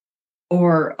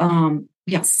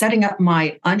setting up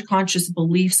my unconscious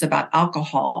beliefs about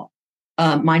alcohol,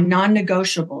 my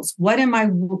non-negotiables. What am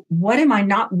I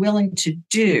not willing to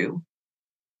do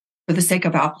for the sake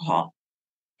of alcohol?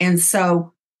 And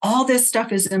so all this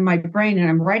stuff is in my brain, and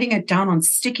I'm writing it down on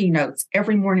sticky notes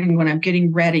every morning when I'm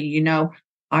getting ready.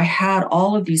 I had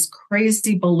all of these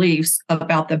crazy beliefs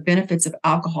about the benefits of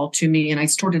alcohol to me, and I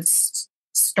started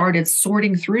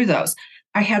sorting through those.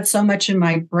 I had so much in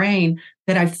my brain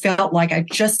that I felt like I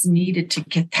just needed to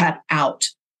get that out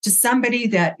to somebody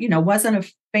that, wasn't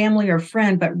a family or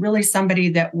friend, but really somebody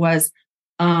that was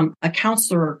a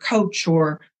counselor or coach,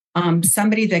 or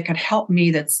somebody that could help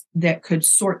me that could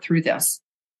sort through this.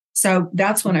 So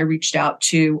that's when I reached out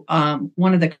to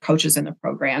one of the coaches in the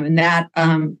program, and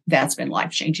that's been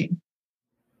life-changing.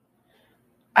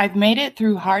 I've made it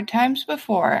through hard times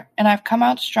before, and I've come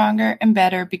out stronger and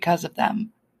better because of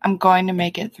them. I'm going to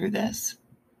make it through this.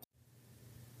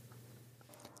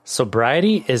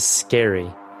 Sobriety is scary.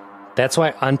 That's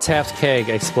why Untapped Keg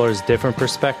explores different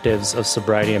perspectives of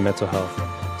sobriety and mental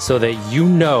health, so that you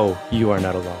are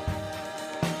not alone.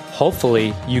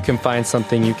 Hopefully, you can find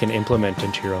something you can implement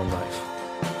into your own life.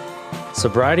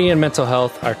 Sobriety and mental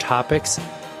health are topics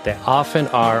that often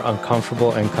are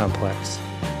uncomfortable and complex.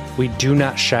 We do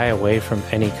not shy away from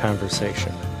any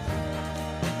conversation.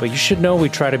 But you should know we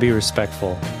try to be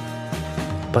respectful.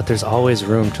 But there's always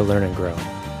room to learn and grow.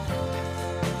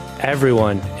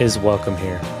 Everyone is welcome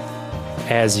here,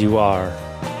 as you are,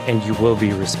 and you will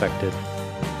be respected.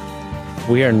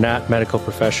 We are not medical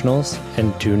professionals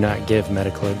and do not give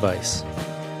medical advice.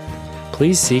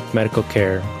 Please seek medical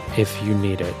care if you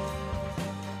need it.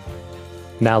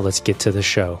 Now let's get to the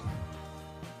show.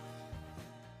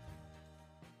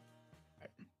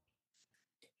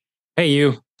 Hey,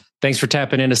 you. Thanks for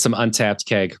tapping into some Untapped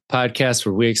Keg, podcast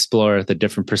where we explore the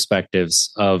different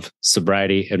perspectives of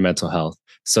sobriety and mental health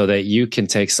so that you can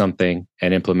take something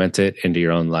and implement it into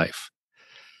your own life.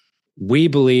 We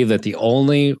believe that the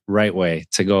only right way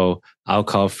to go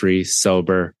alcohol-free,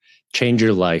 sober, change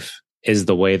your life is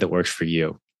the way that works for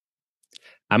you.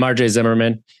 I'm RJ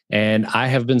Zimmerman, and I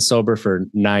have been sober for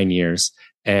 9 years,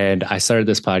 and I started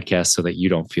this podcast so that you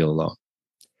don't feel alone.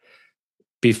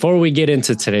 Before we get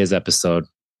into today's episode,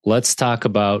 let's talk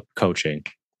about coaching.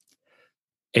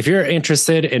 If you're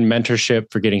interested in mentorship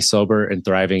for getting sober and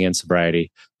thriving in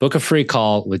sobriety, book a free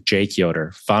call with Jake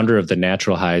Yoder, founder of the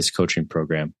Natural Highs coaching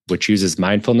program, which uses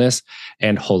mindfulness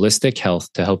and holistic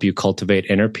health to help you cultivate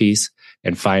inner peace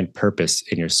and find purpose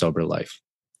in your sober life.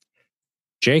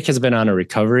 Jake has been on a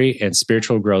recovery and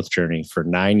spiritual growth journey for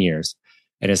 9 years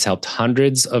and has helped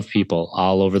hundreds of people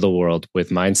all over the world with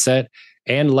mindset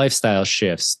and lifestyle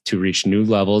shifts to reach new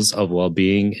levels of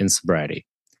well-being in sobriety.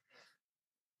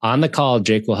 On the call,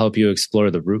 Jake will help you explore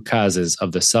the root causes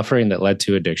of the suffering that led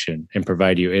to addiction and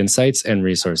provide you insights and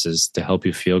resources to help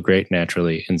you feel great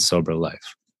naturally in sober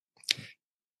life.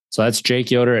 So that's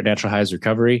Jake Yoder at Natural Highs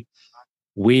Recovery.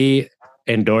 We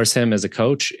endorse him as a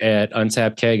coach at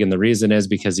Untapped Keg, and the reason is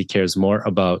because he cares more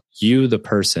about you, the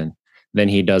person, than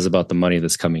he does about the money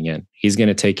that's coming in. He's going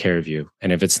to take care of you.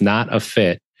 And if it's not a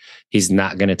fit, he's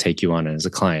not going to take you on as a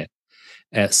client.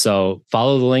 So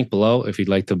follow the link below if you'd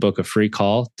like to book a free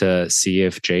call to see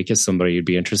if Jake is somebody you'd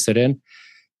be interested in.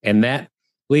 And that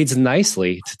leads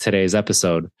nicely to today's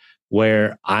episode,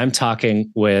 where I'm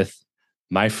talking with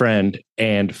my friend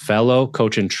and fellow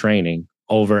coach in training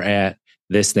over at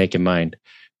This Naked Mind,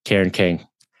 Karen King.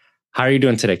 How are you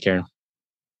doing today, Karen?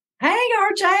 Hey,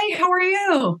 RJ, how are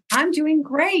you? I'm doing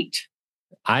great.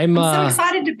 I'm so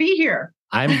excited to be here.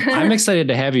 I'm excited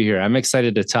to have you here. I'm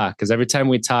excited to talk because every time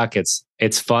we talk,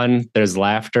 it's fun. There's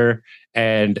laughter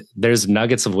and there's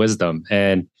nuggets of wisdom.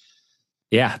 And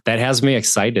yeah, that has me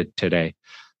excited today.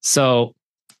 So,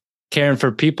 Karen,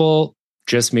 for people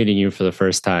just meeting you for the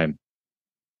first time,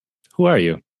 who are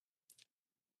you?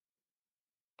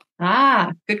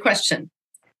 Good question.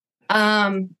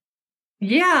 I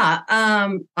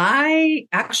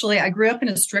grew up in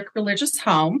a strict religious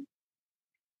home.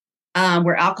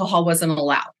 Where alcohol wasn't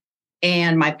allowed.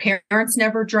 And my parents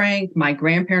never drank. My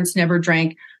grandparents never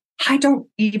drank. I don't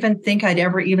even think I'd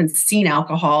ever even seen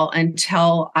alcohol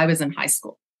until I was in high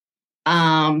school.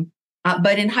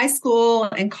 But in high school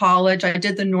and college, I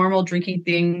did the normal drinking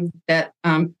thing that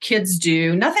kids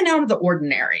do. Nothing out of the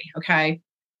ordinary, okay?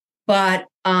 But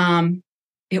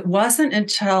it wasn't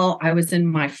until I was in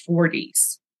my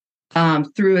 40s,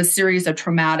 through a series of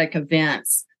traumatic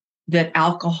events, that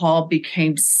alcohol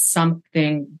became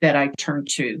something that I turned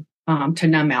to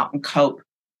numb out and cope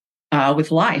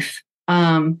with life.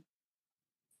 When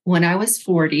I was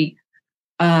 40,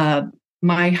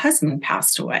 my husband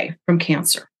passed away from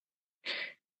cancer.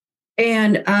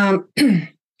 And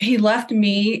he left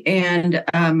me and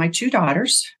my two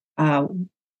daughters.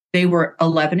 They were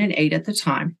 11 and 8 at the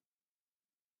time.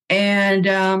 And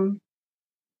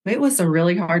it was a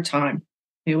really hard time.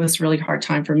 It was a really hard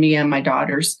time for me and my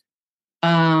daughters.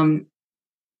 But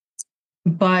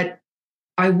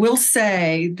I will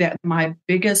say that my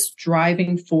biggest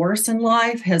driving force in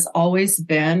life has always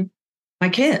been my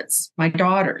kids, my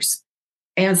daughters.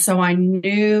 And so I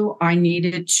knew I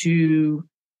needed to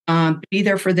be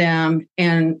there for them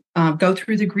and go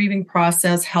through the grieving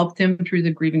process, help them through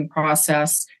the grieving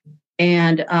process,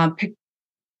 and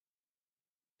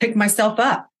pick myself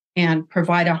up and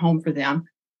provide a home for them.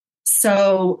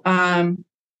 So I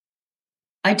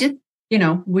did,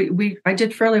 I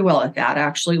did fairly well at that,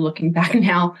 actually, looking back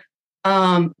now.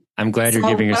 I'm glad you're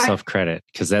giving yourself credit,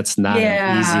 because that's not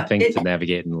an easy thing to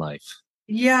navigate in life.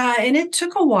 Yeah. And it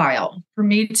took a while for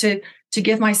me to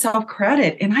give myself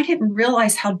credit. And I didn't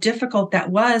realize how difficult that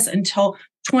was until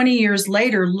 20 years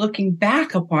later, looking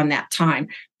back upon that time.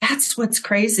 That's what's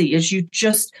crazy, is you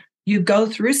go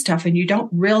through stuff and you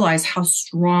don't realize how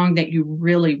strong that you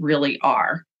really, really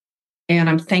are. And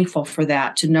I'm thankful for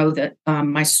that, to know that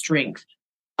my strength.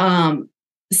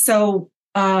 So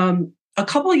a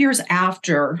couple of years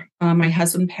after my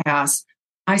husband passed,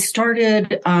 I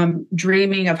started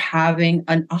dreaming of having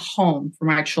a home for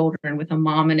my children with a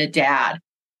mom and a dad.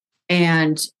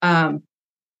 And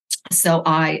so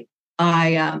I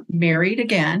married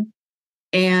again.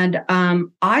 And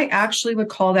I actually would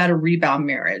call that a rebound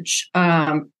marriage.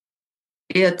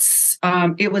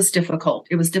 It was difficult.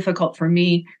 It was difficult for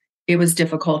me. It was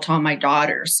difficult on my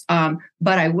daughters.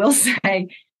 But I will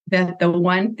say that the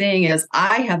one thing is,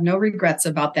 I have no regrets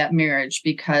about that marriage,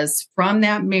 because from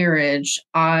that marriage,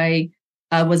 I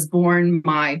was born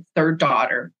my third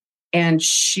daughter, and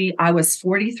I was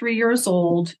 43 years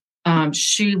old.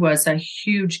 She was a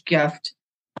huge gift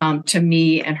to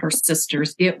me and her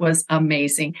sisters. It was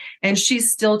amazing. And she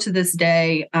still to this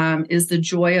day is the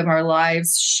joy of our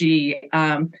lives. She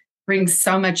brings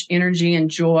so much energy and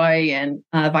joy and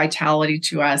vitality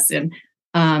to us. And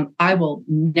I will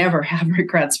never have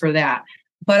regrets for that.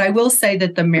 But I will say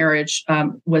that the marriage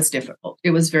was difficult.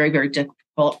 It was very, very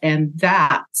difficult. And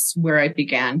that's where I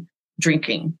began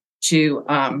drinking to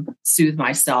soothe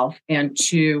myself and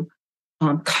to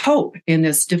cope in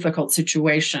this difficult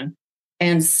situation.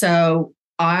 And so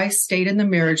I stayed in the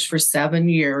marriage for 7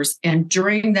 years. And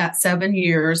during that 7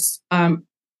 years, I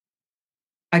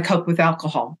coped with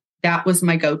alcohol. That was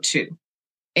my go-to.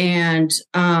 And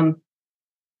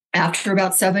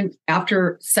after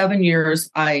 7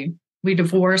 years, we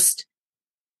divorced.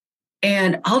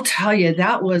 And I'll tell you,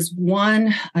 that was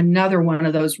another one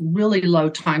of those really low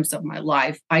times of my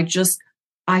life. I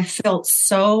felt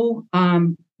so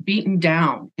beaten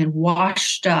down and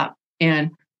washed up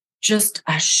and just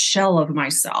a shell of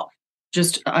myself.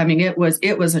 It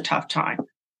was a tough time.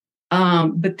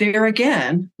 But there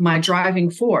again, my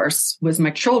driving force was my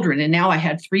children. And now I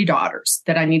had 3 daughters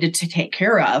that I needed to take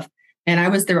care of. And I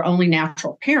was their only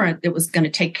natural parent that was going to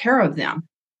take care of them.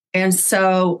 And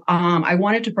so I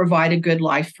wanted to provide a good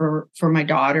life for my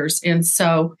daughters. And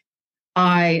so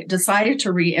I decided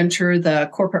to re-enter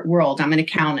the corporate world. I'm an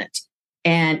accountant.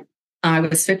 And I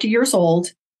was 50 years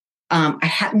old. I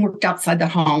hadn't worked outside the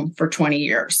home for 20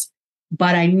 years,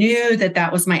 but I knew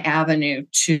that was my avenue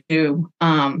to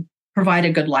provide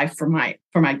a good life for my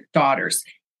daughters.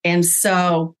 And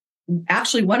so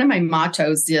actually one of my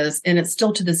mottos is, and it's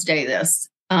still to this day,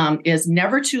 is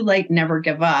never too late, never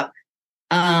give up.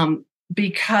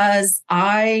 Because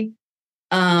I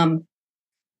had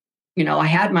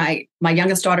my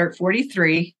youngest daughter at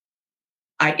 43.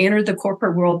 I entered the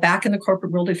corporate world, back in the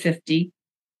corporate world at 50.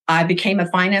 I became a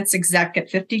finance exec at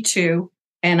 52,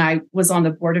 and I was on the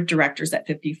board of directors at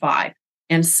 55.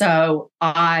 And so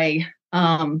that's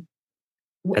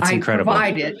incredible.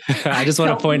 I just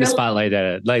want to point a spotlight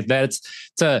at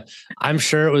it. I'm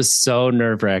sure it was so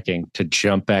nerve-wracking to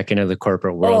jump back into the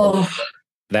corporate world,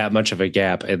 that much of a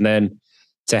gap. And then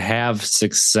to have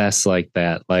success like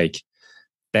that,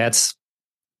 that's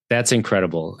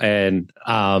incredible. And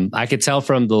I could tell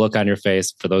from the look on your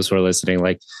face, for those who are listening,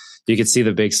 you could see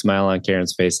the big smile on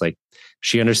Karen's face.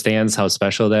 She understands how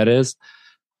special that is.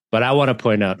 But I want to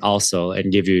point out also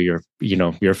and give you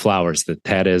your flowers,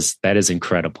 that is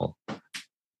incredible.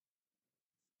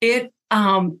 I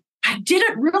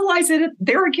didn't realize it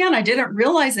there again. I didn't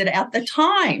realize it at the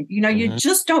time. You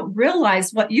just don't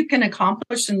realize what you can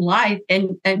accomplish in life,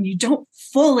 and you don't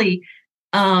fully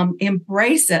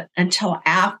embrace it until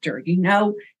after.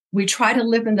 we try to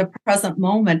live in the present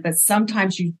moment, but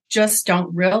sometimes you just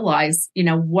don't realize,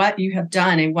 what you have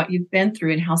done and what you've been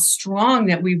through and how strong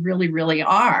that we really, really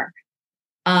are.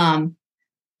 Yeah,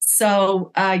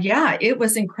 it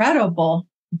was incredible.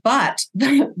 But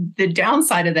the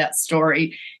downside of that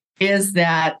story is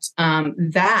that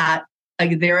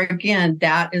there again,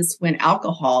 that is when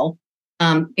alcohol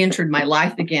entered my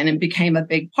life again and became a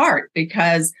big part,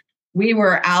 because we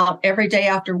were out every day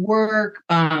after work,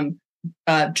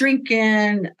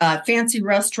 drinking, fancy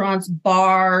restaurants,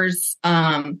 bars.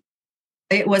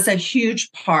 It was a huge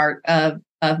part of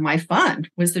my fun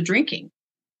was the drinking.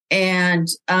 And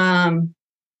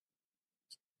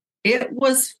it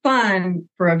was fun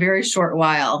for a very short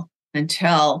while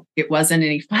until it wasn't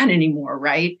any fun anymore,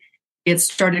 right? It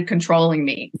started controlling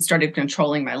me. It started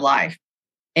controlling my life.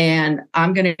 And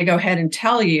I'm going to go ahead and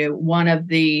tell you one of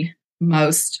the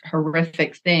most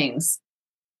horrific things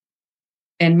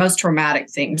and most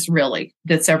traumatic things, really,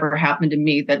 that's ever happened to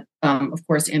me that, of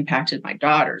course, impacted my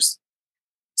daughters.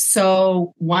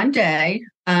 So one day,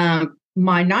 my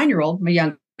 9-year-old, my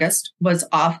youngest, was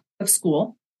off of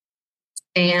school.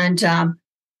 And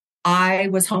I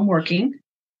was home working,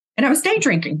 and I was day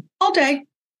drinking all day,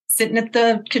 sitting at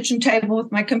the kitchen table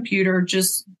with my computer,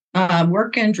 just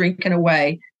working, drinking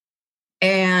away.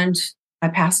 And I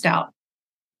passed out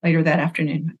later that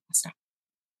afternoon. I passed out.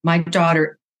 My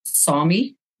daughter saw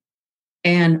me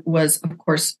and was, of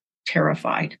course,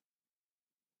 terrified.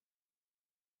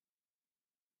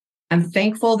 I'm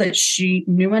thankful that she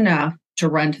knew enough to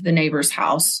run to the neighbor's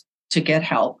house to get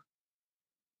help.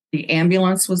 The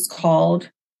ambulance was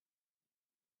called.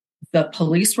 The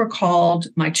police were called.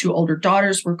 My 2 older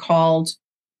daughters were called.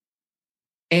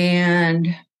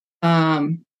 And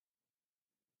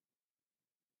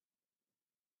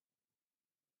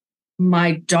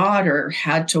my daughter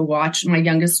had to watch, my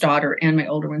youngest daughter and my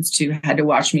older ones too, had to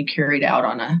watch me carried out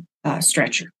on a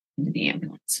stretcher into the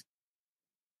ambulance.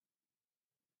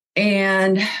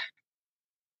 And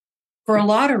for a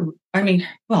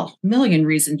million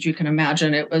reasons you can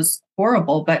imagine, it was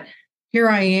horrible. But here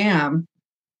I am,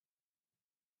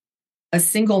 a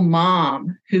single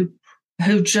mom who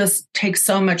just takes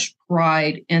so much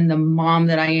pride in the mom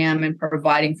that I am and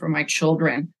providing for my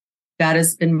children. That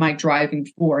has been my driving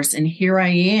force. And here I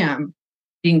am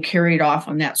being carried off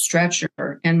on that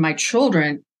stretcher. And my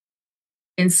children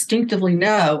instinctively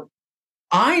know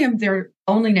I am their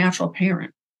only natural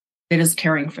parent that is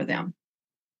caring for them.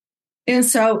 And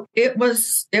so it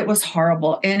was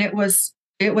horrible. And it was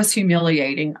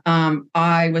humiliating.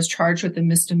 I was charged with a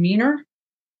misdemeanor.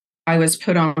 I was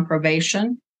put on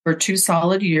probation for 2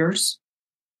 solid years.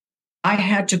 I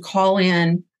had to call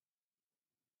in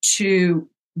to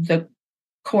the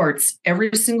courts every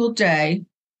single day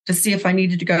to see if I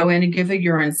needed to go in and give a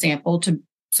urine sample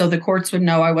so the courts would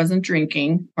know I wasn't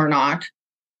drinking or not.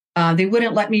 They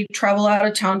wouldn't let me travel out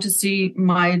of town to see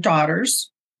my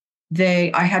daughters.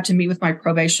 I had to meet with my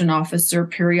probation officer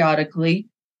periodically.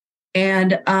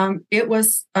 And it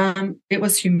was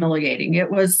humiliating.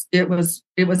 It was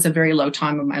a very low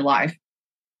time of my life.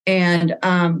 And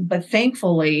but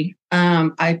thankfully,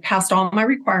 I passed all my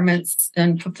requirements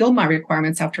and fulfilled my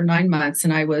requirements after 9 months.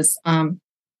 And I was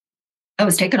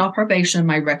taken off probation.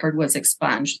 My record was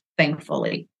expunged,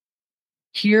 thankfully.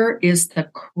 Here is the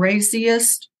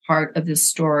craziest part of this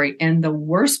story. And the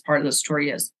worst part of the story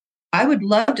is I would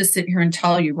love to sit here and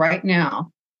tell you right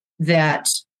now that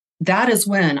is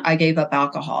when I gave up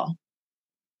alcohol.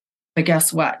 But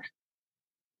guess what?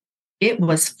 It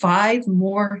was 5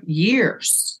 more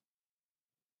years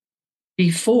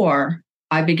before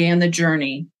I began the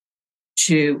journey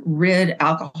to rid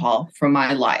alcohol from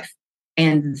my life.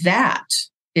 And that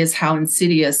is how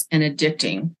insidious and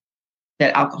addicting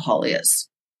that alcohol is.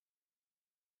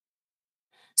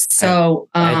 So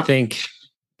I think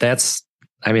that's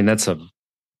a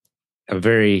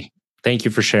very, thank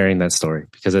you for sharing that story,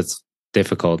 because it's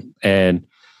difficult. And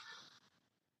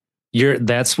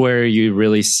that's where you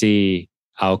really see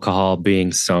alcohol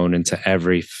being sewn into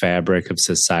every fabric of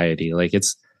society. Like,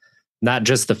 it's not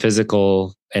just the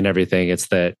physical and everything. It's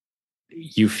that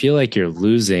you feel like you're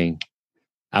losing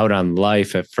out on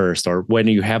life at first, or when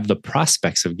you have the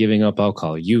prospects of giving up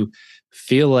alcohol, you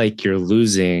feel like you're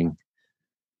losing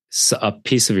a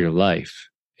piece of your life.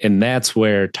 And that's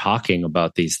where talking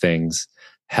about these things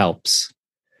helps.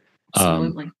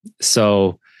 Absolutely.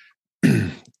 So,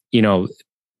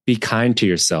 be kind to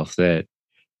yourself that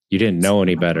you didn't know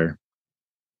any better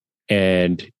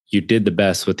and you did the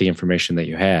best with the information that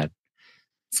you had.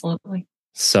 Absolutely.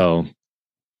 So.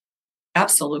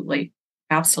 Absolutely.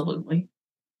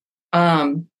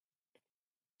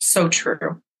 So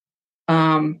true.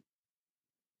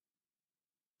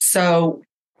 So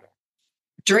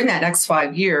during that next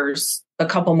 5 years, a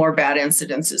couple more bad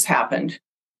incidences happened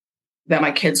that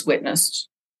my kids witnessed.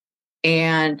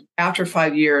 And after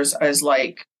 5 years, I was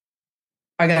like,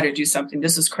 I got to do something.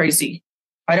 This is crazy.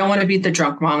 I don't want to be the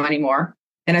drunk mom anymore.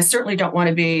 And I certainly don't want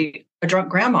to be a drunk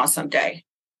grandma someday,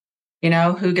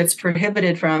 who gets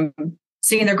prohibited from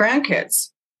seeing their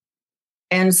grandkids.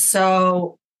 And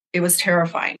so it was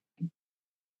terrifying.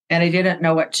 And I didn't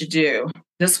know what to do.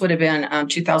 This would have been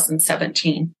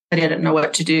 2017. I didn't know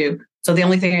what to do. So the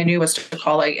only thing I knew was to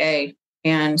call AA.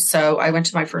 And so I went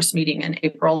to my first meeting in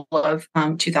April of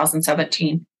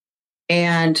 2017.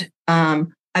 And I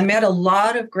met a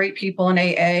lot of great people in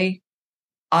AA.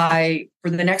 For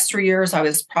the next 3 years, I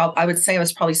would say I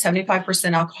was probably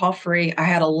 75% alcohol free. I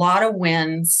had a lot of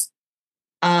wins.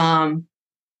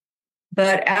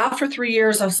 But after 3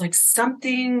 years, I was like,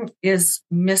 something is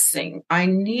missing. I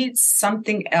need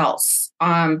something else.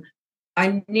 I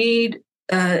need,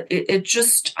 I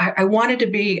wanted to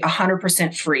be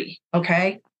 100% free.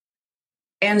 Okay.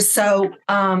 And so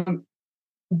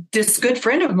this good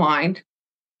friend of mine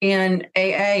in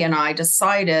AA and I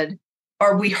decided,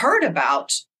 or we heard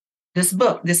about this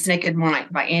book, This Naked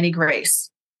Mind by Annie Grace.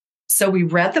 So we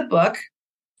read the book,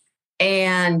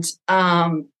 and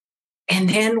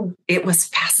then it was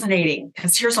fascinating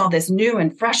because here's all this new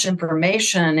and fresh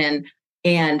information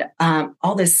and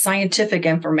all this scientific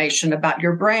information about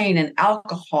your brain and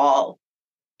alcohol.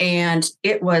 And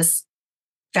it was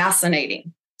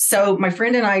fascinating. So my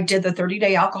friend and I did the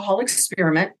 30-day alcohol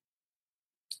experiment.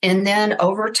 And then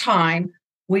over time,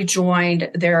 we joined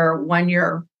their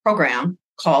 1-year program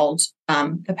called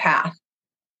The Path.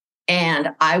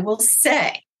 And I will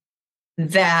say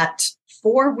that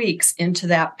 4 weeks into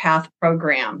that Path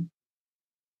program,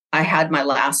 I had my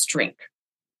last drink.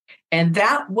 And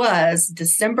that was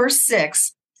December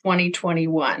 6th,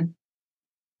 2021.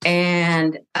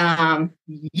 And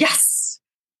yes.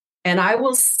 And I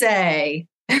will say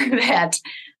that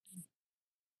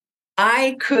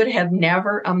I could have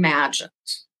never imagined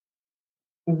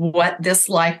what this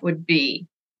life would be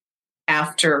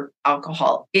after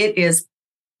alcohol. It is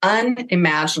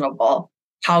unimaginable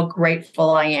how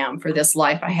grateful I am for this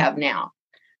life I have now.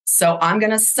 So I'm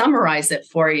going to summarize it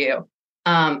for you.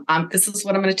 This is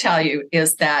what I'm going to tell you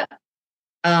is that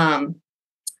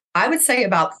I would say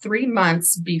about 3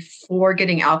 months before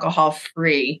getting alcohol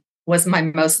free was my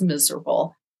most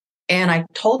miserable. And I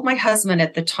told my husband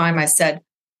at the time, I said,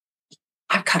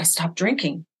 I've got to stop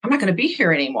drinking. I'm not going to be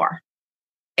here anymore.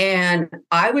 And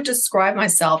I would describe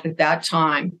myself at that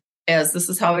time as, this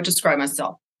is how I would describe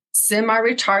myself: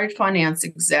 semi-retired finance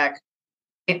exec,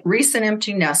 a recent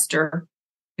empty nester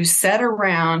who sat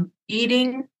around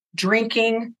eating,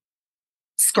 drinking,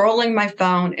 scrolling my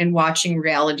phone and watching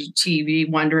reality TV,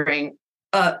 wondering,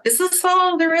 is this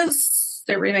all there is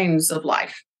that remains of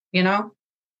life?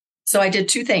 So I did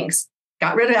 2 things: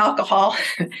 got rid of alcohol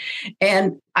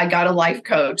and I got a life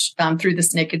coach through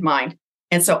This Naked Mind.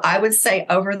 And so I would say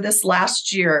over this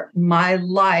last year, my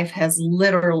life has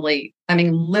literally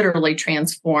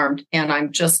transformed. And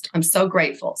I'm so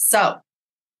grateful. So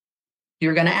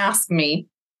you're going to ask me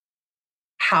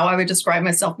how I would describe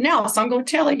myself now. So I'm going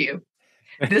to tell you,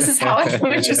 this is how I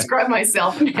would describe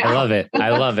myself now. I love it. I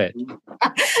love it.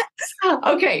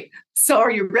 Okay. So are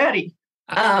you ready?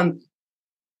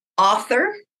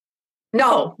 Author?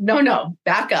 No.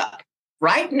 Back up.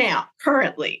 Right now,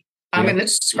 currently, I'm going to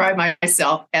describe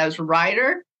myself as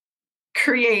writer,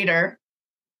 creator,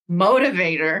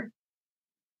 motivator,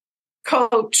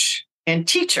 coach, and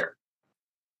teacher.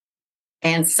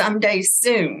 And someday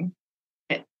soon,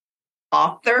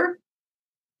 author,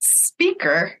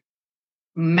 speaker,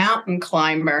 mountain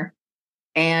climber,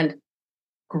 and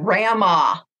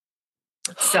grandma.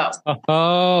 So,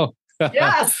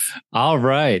 yes. All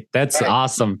right. That's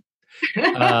awesome.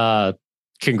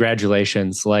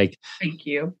 Congratulations. Thank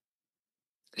you.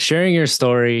 Sharing your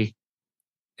story,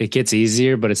 it gets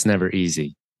easier, but it's never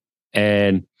easy.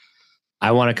 And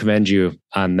I want to commend you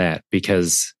on that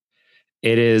because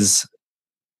it is,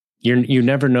 you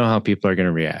never know how people are going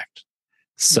to react.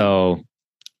 So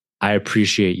I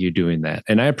appreciate you doing that.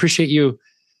 And I appreciate you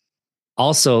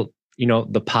also,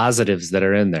 the positives that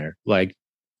are in there. Like,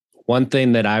 one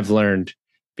thing that I've learned,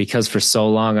 because for so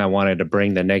long I wanted to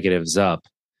bring the negatives up,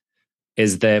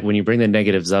 is that when you bring the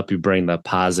negatives up, you bring the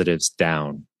positives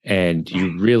down, and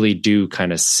you really do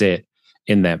kind of sit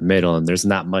in that middle, and there's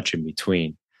not much in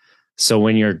between. So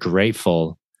when you're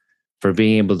grateful for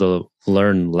being able to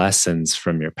learn lessons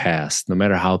from your past, no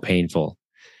matter how painful,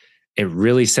 it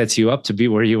really sets you up to be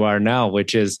where you are now,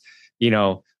 which is,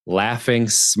 laughing,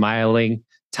 smiling,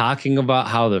 talking about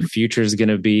how the future is going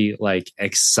to be like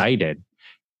excited,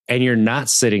 and you're not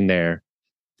sitting there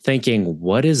thinking,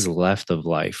 what is left of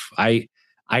life? I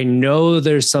know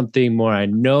there's something more. I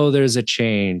know there's a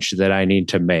change that I need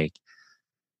to make.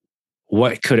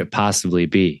 What could it possibly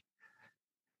be?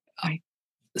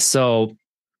 So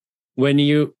when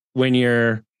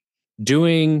you're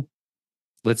doing,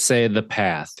 let's say, the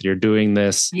path, you're doing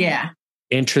this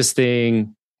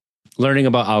interesting learning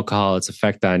about alcohol, its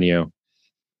effect on you,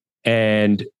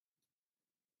 and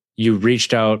you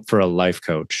reached out for a life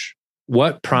coach.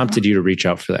 What prompted you to reach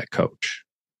out for that coach?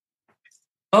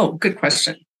 Oh, good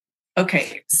question.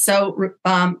 Okay. So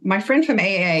my friend from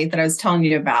AA that I was telling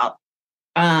you about,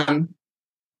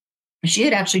 she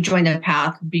had actually joined the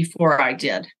path before I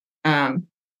did. And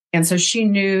so she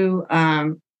knew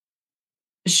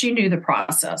the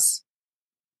process.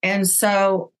 And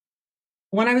so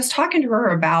when I was talking to her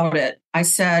about it, I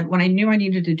said, when I knew I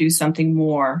needed to do something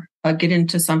more, get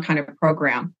into some kind of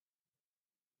program,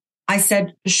 I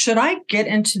said, should I get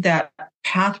into that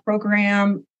path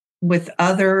program with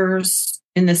others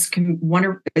in this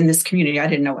community? I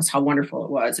didn't know how wonderful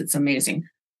it was. It's amazing.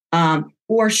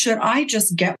 Or should I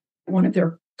just get one of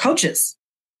their coaches?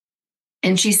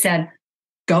 And she said,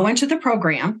 go into the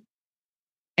program.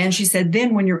 And she said,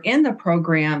 then when you're in the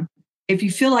program, if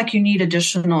you feel like you need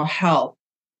additional help,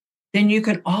 then you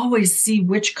can always see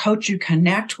which coach you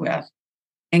connect with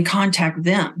and contact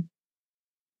them.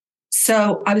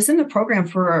 So I was in the program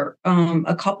for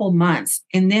a couple months,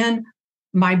 and then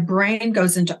my brain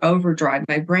goes into overdrive.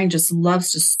 My brain just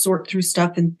loves to sort through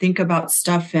stuff and think about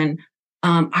stuff. And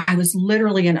I was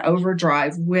literally in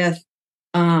overdrive with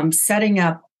setting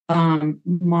up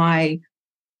my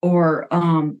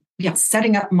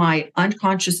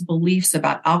unconscious beliefs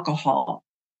about alcohol,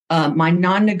 my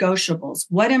non-negotiables.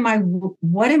 What am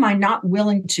I not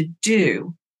willing to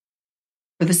do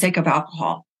for the sake of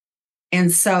alcohol? And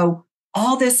so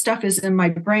all this stuff is in my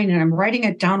brain, and I'm writing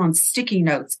it down on sticky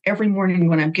notes every morning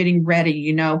when I'm getting ready.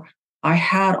 You know, I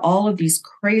had all of these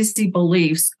crazy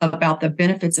beliefs about the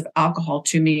benefits of alcohol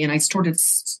to me, and I started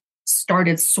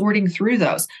sorting through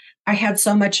those. I had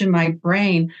so much in my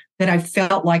brain that I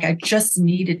felt like I just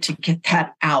needed to get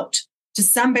that out to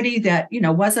somebody that, you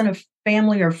know, wasn't a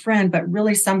family or friend, but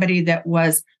really somebody that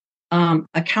was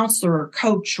a counselor or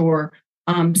coach, or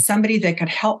somebody that could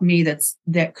help me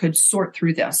that could sort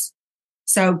through this.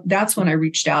 So that's when I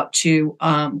reached out to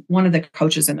one of the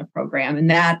coaches in the program, and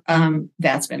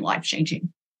that's been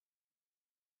life-changing.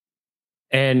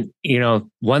 And, you know,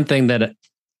 one thing that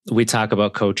we talk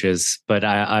about coaches, but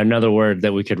another word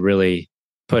that we could really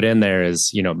put in there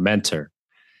is, you know, mentor.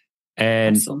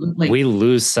 And Absolutely. We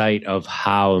lose sight of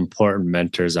how important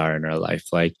mentors are in our life.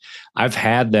 Like, I've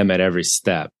had them at every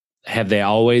step. Have they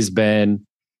always been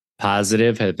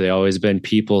positive? Have they always been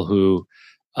people who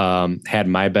had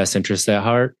my best interests at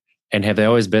heart? And have they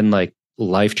always been like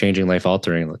life-changing,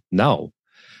 life-altering? No.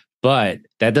 But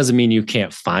that doesn't mean you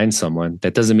can't find someone.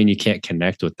 That doesn't mean you can't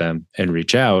connect with them and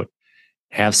reach out,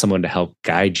 have someone to help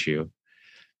guide you.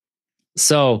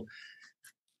 So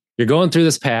you're going through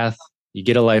this path, you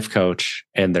get a life coach,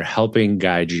 and they're helping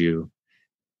guide you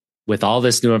with all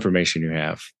this new information you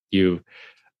have. You're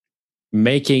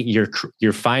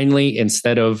finally,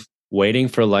 instead of waiting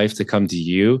for life to come to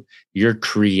you, you're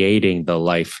creating the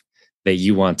life that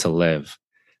you want to live.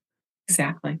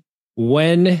 Exactly.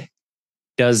 When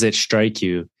does it strike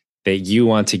you that you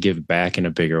want to give back in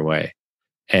a bigger way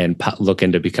and look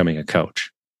into becoming a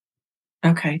coach?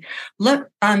 Okay. Look,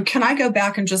 can I go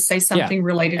back and just say something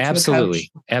related to a coach?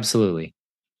 Absolutely.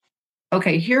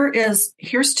 Okay.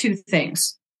 Here's two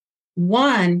things.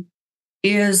 One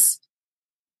is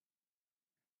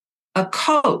a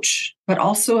coach, but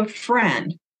also a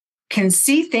friend, can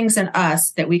see things in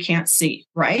us that we can't see,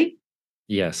 right?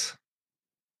 Yes.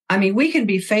 I mean, we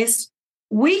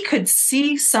could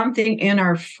see something in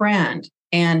our friend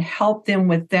and help them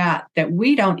with that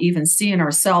we don't even see in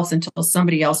ourselves until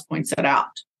somebody else points it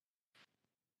out.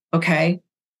 Okay.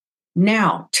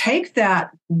 Now take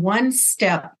that one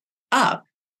step up,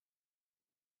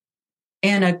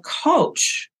 and a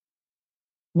coach,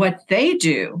 what they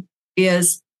do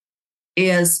is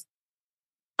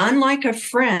unlike a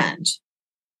friend,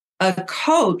 a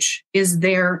coach is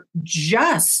there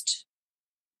just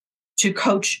to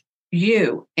coach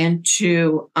you and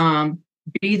to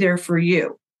be there for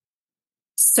you.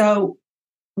 So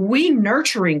we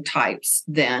nurturing types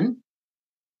then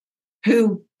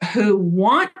who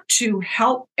want to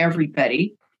help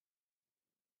everybody,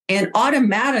 and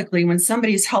automatically when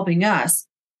somebody's helping us,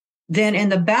 then in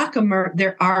the back of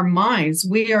our minds,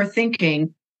 we are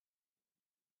thinking,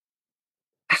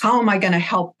 how am I going to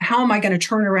help? How am I going to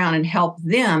turn around and help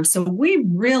them? So we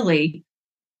really,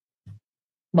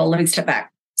 well, let me step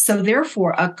back. So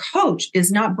therefore, a coach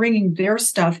is not bringing their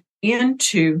stuff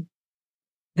into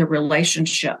the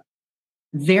relationship.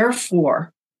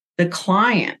 Therefore, the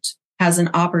client has an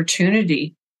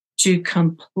opportunity to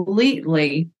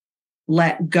completely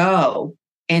let go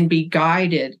and be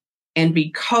guided and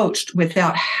be coached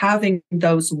without having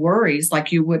those worries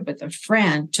like you would with a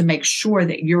friend, to make sure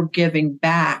that you're giving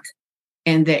back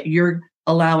and that you're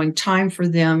allowing time for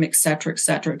them, et cetera, et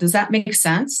cetera. Does that make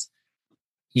sense?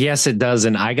 Yes, it does.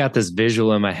 And I got this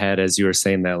visual in my head as you were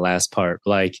saying that last part.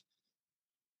 Like,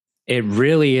 it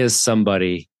really is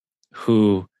somebody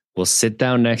who will sit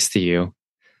down next to you,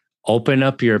 open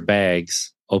up your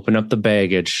bags, open up the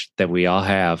baggage that we all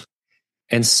have,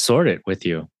 and sort it with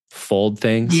you. Fold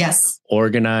things, yes,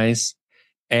 organize,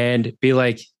 and be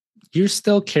like, you're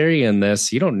still carrying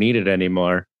this. You don't need it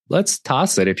anymore. Let's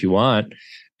toss it if you want,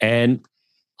 and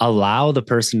allow the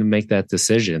person to make that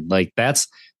decision. Like, that's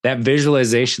that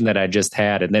visualization that I just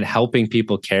had, and then helping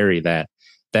people carry that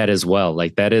as well.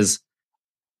 Like, that is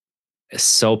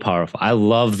so powerful. I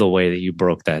love the way that you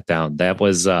broke that down. That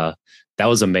was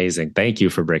amazing. Thank you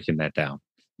for breaking that down.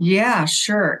 Yeah,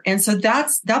 sure. And so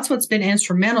that's what's been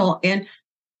instrumental. And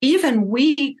even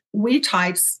we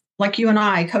types like you and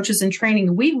I, coaches in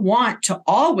training, we want to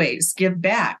always give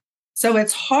back. So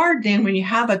it's hard then when you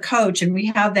have a coach and we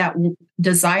have that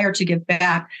desire to give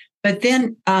back. But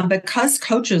then because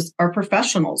coaches are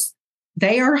professionals,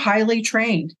 they are highly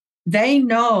trained. They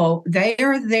know they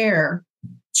are there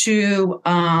to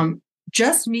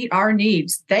just meet our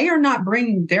needs. They are not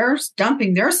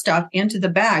dumping their stuff into the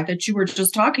bag that you were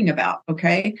just talking about.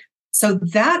 Okay. So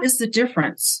that is the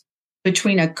difference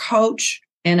between a coach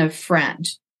and a friend.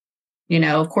 You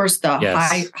know, of course,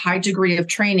 the high degree of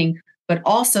training, but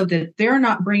also that they're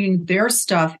not bringing their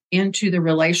stuff into the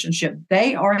relationship.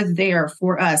 They are there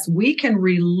for us. We can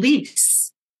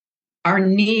release our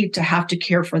need to have to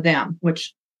care for them,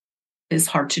 which is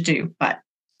hard to do, but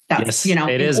that's,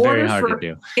 it is very hard to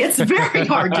do. It's very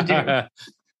hard to do.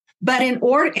 But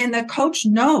and the coach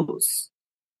knows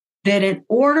that in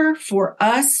order for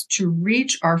us to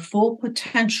reach our full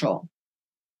potential,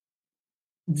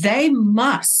 they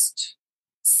must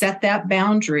set that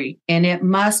boundary, and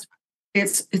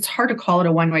it's hard to call it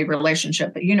a one-way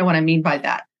relationship, but you know what I mean by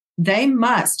that. They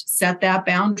must set that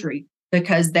boundary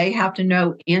because they have to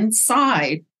know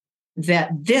inside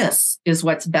that this is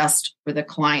what's best for the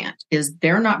client, is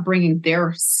they're not bringing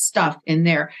their stuff in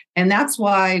there. And that's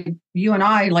why you and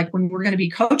I, like when we're going to be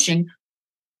coaching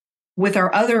with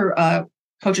our other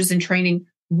coaches in training,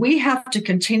 we have to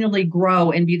continually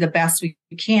grow and be the best we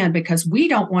can, because we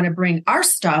don't want to bring our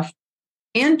stuff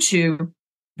into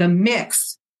the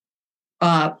mix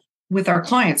with our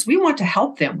clients. We want to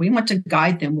help them. We want to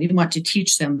guide them. We want to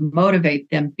teach them, motivate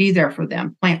them, be there for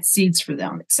them, plant seeds for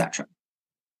them, etc.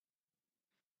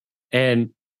 And,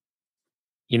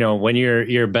 you know, when you're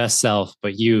your best self,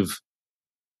 but you've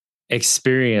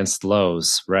experienced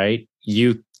lows, right?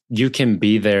 You can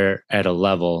be there at a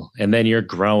level, and then you're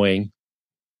growing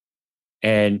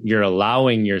and you're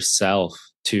allowing yourself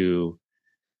to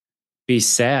be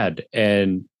sad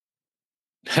and,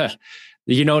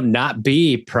 not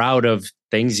be proud of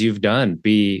things you've done,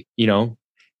 be,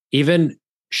 even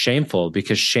shameful,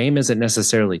 because shame isn't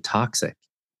necessarily toxic.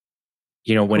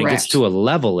 When Correct. It gets to a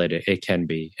level, it can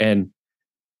be. And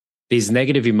these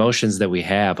negative emotions that we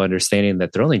have, understanding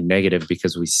that they're only negative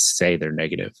because we say they're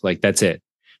negative. Like, that's it.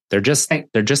 They're just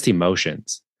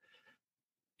emotions.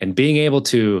 And being able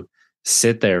to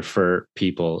sit there for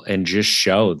people and just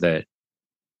show that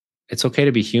it's okay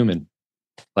to be human.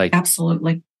 Like,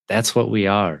 absolutely. That's what we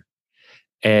are.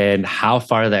 And how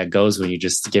far that goes when you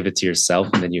just give it to yourself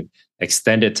and then you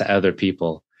extend it to other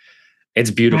people.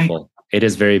 It's beautiful. Right. It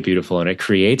is very beautiful. And it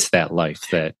creates that life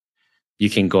that you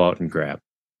can go out and grab.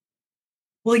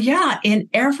 Well, yeah. And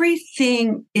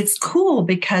everything, it's cool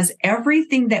because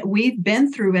everything that we've been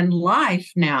through in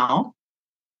life now,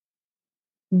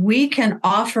 we can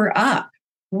offer up.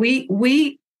 We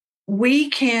can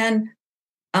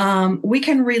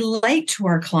relate to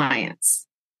our clients.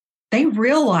 They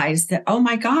realize that, oh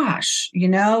my gosh,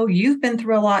 you've been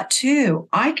through a lot too.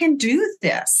 I can do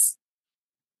this.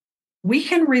 We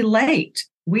can relate.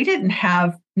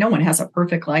 No one has a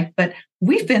perfect life, but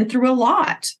we've been through a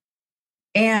lot.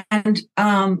 And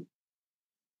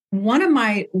one of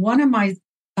my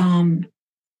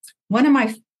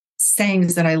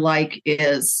sayings that I like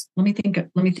is, let me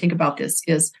think about this,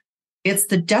 is it's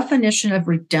the definition of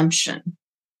redemption.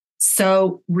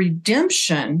 So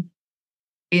redemption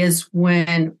is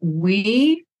when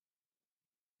we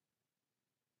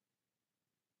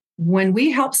when we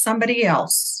help somebody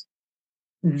else,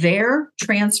 their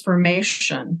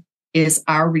transformation is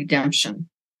our redemption.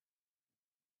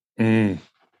 Mm.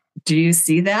 Do you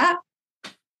see that?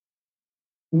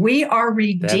 We are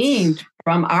redeemed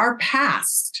from our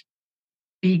past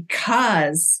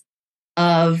because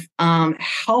of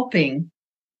helping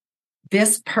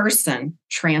this person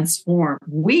transform.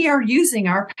 We are using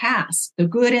our past, the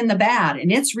good and the bad,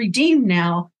 and it's redeemed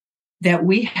now that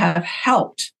we have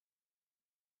helped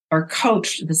or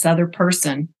coached this other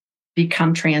person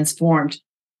become transformed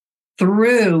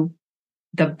through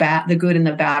the good and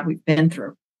the bad we've been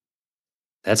through.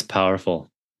 That's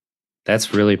powerful.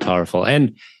 That's really powerful.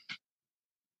 And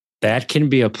that can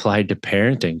be applied to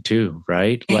parenting too,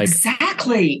 right?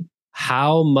 Exactly.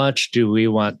 How much do we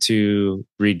want to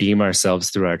redeem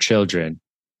ourselves through our children?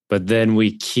 But then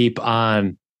we keep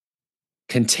on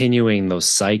continuing those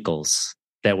cycles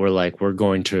that we're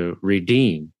going to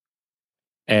redeem.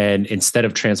 And instead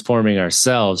of transforming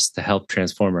ourselves to help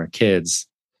transform our kids,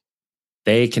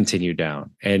 they continue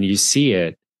down. And you see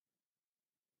it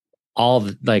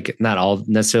not all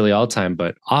necessarily all the time,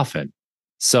 but often.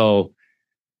 So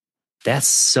that's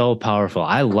so powerful.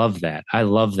 I love that. I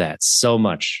love that so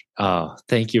much. Oh,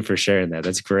 thank you for sharing that.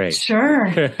 That's great.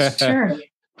 Sure.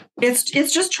 It's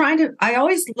just I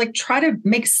always try to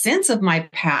make sense of my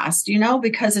past,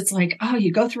 because it's like, oh,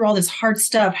 you go through all this hard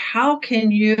stuff. How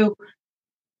can you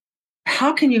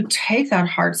take that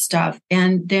hard stuff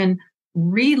and then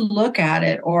re-look at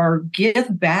it or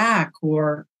give back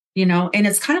or, and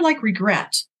it's kind of like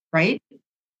regret, right?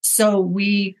 So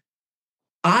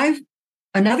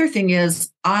another thing is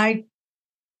I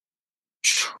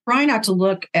try not to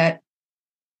look at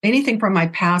anything from my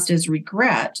past as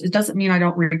regret. It doesn't mean I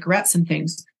don't regret some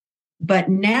things, but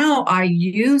now I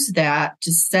use that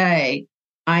to say,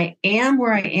 I am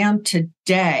where I am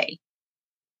today.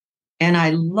 And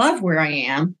I love where I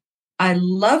am. I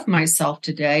love myself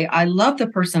today. I love the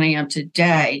person I am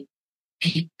today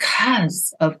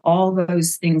because of all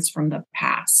those things from the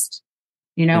past.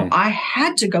 I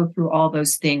had to go through all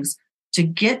those things to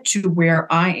get to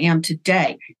where I am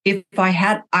today. If I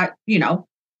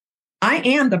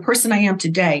am the person I am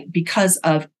today because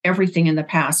of everything in the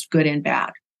past, good and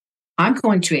bad. I'm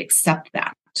going to accept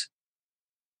that.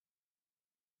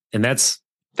 And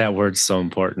that word's so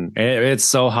important. It's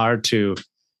so hard to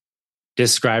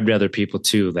describe to other people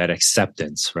too, that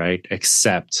acceptance, right?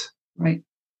 Accept. Right.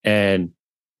 And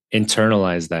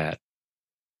internalize that.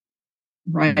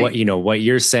 Right. What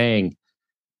you're saying,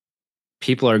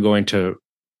 people are going to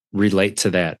relate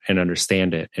to that and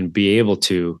understand it and be able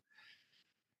to,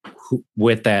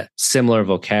 with that similar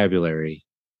vocabulary,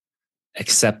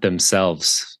 accept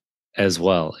themselves as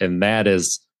well. And that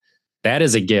is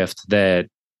a gift that,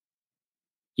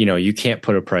 you can't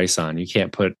put a price on. You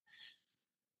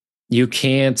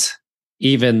can't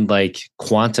even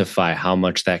quantify how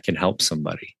much that can help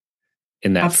somebody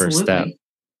in that first step.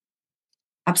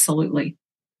 Absolutely.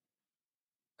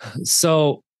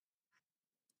 So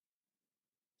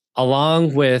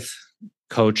along with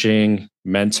coaching,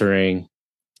 mentoring,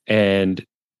 and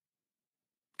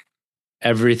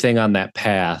everything on that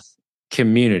path,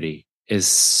 community is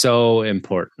so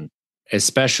important,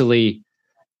 especially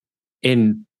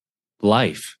in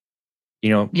life,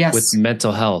 Yes. With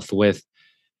mental health, with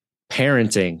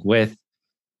parenting, with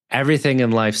everything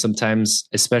in life. Sometimes,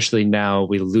 especially now,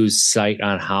 we lose sight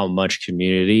on how much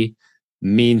community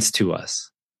means to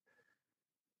us.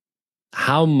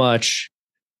 How much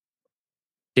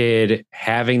did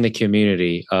having the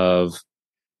community of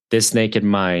This Naked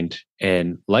Mind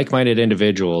and like-minded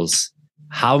individuals,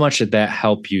 how much did that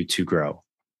help you to grow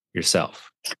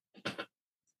yourself?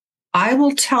 I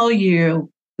will tell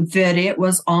you that it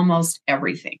was almost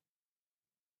everything.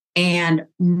 And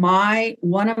another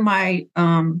one of my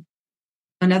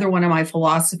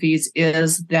philosophies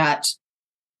is that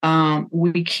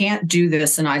we can't do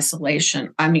this in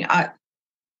isolation. I mean,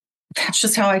 that's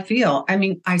just how I feel. I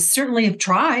mean, I certainly have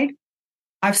tried.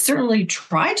 I've certainly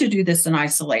tried to do this in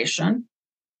isolation.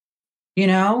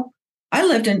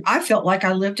 I felt like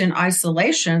I lived in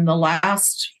isolation the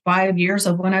last 5 years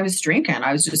of when I was drinking.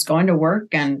 I was just going to work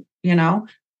and,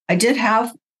 I did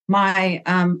have my,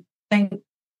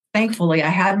 thankfully I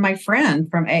had my friend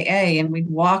from AA and we'd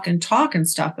walk and talk and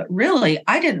stuff, but really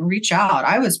I didn't reach out.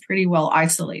 I was pretty well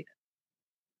isolated.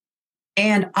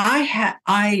 And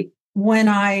I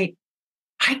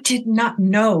did not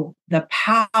know the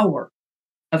power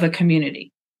of a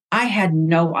community. I had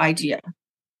no idea.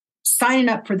 Signing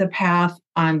up for the path,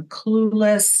 I'm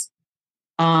clueless.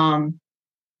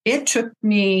 It took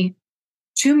me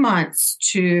 2 months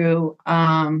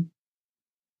a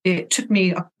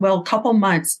couple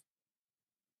months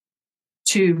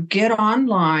to get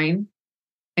online.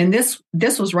 And this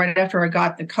was right after I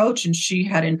got the coach, and she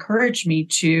had encouraged me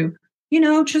to,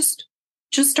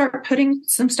 just start putting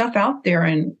some stuff out there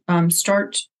and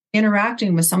start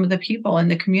interacting with some of the people in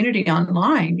the community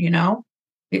online.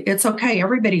 It's okay.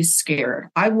 Everybody's scared.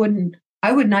 I would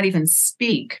not even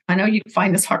speak. I know you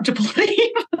find this hard to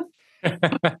believe.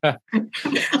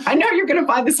 I know you're going to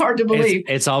find this hard to believe.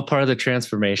 It's all part of the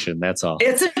transformation. That's all.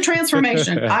 It's a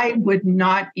transformation. I would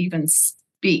not even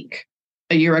speak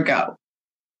a year ago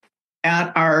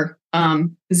at our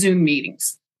Zoom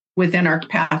meetings within our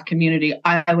PATH community.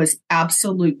 I was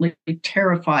absolutely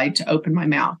terrified to open my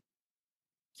mouth.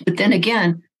 But then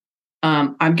again,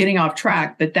 I'm getting off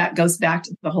track, but that goes back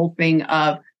to the whole thing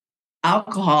of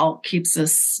alcohol keeps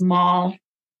us small,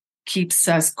 keeps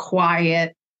us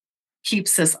quiet,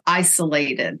 keeps us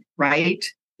isolated, right?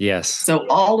 Yes. So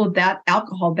all of that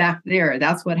alcohol back there,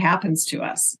 that's what happens to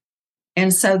us.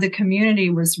 And so the community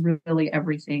was really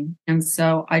everything. And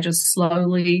so I just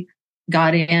slowly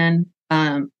got in,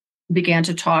 began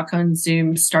to talk on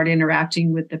Zoom, started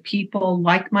interacting with the people,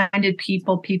 like-minded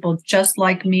people just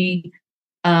like me.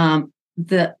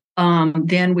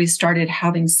 Then we started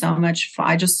having so much fun.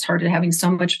 I just started having so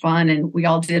much fun, and we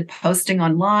all did posting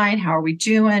online. How are we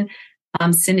doing?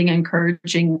 Sending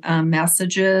encouraging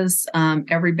messages.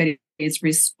 Everybody is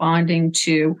responding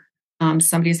to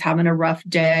somebody's having a rough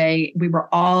day. We were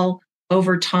all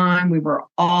over time. We were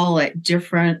all at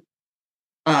different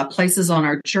places on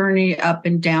our journey, up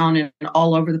and down and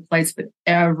all over the place, but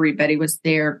everybody was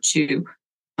there to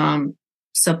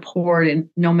support, and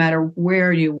no matter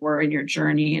where you were in your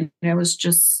journey. And it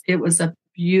was a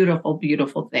beautiful,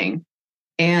 beautiful thing.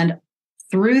 And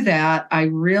through that, I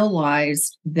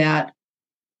realized that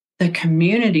the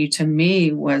community to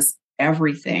me was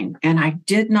everything. And I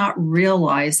did not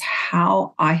realize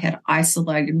how I had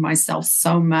isolated myself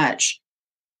so much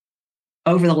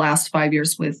over the last 5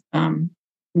 years with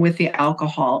the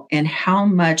alcohol, and how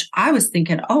much I was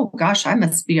thinking, oh gosh, I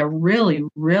must be a really,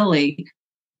 really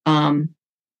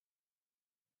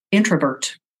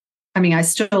introvert. I mean, I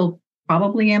still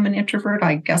probably am an introvert.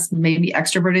 I guess maybe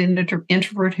extroverted and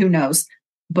introvert, who knows?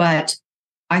 But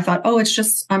I thought, oh, it's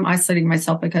just I'm isolating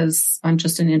myself because I'm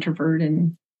just an introvert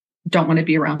and don't want to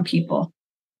be around people.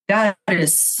 That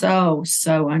is so,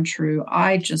 so untrue.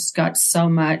 I just got so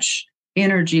much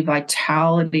energy,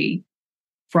 vitality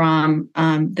from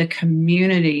the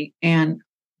community, and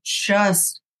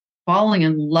just falling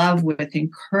in love with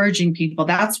encouraging people.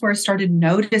 That's where I started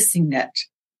noticing it.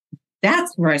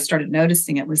 That's where I started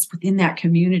noticing it, was within that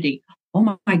community.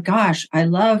 Oh my gosh, I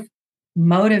love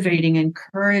motivating,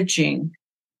 encouraging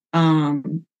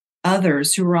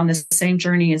others who are on the same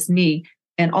journey as me.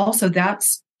 And also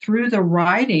that's through the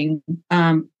writing,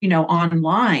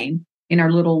 online in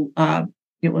our little,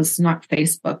 it was not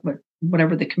Facebook, but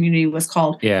whatever the community was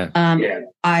called. Yeah.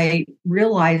 I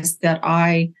realized that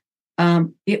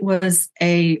it was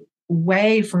a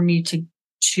way for me to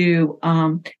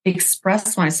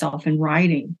express myself in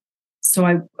writing. So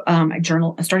I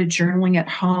started journaling at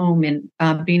home and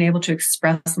being able to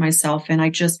express myself. And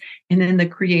then the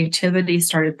creativity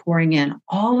started pouring in,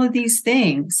 all of these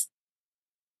things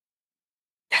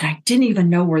that I didn't even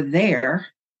know were there,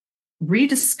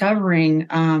 rediscovering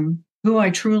who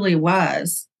I truly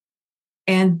was.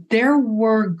 And there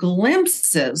were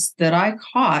glimpses that I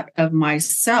caught of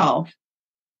myself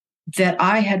that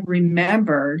I had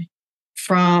remembered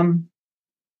from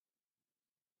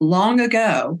long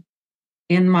ago,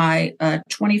 in my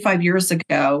 25 years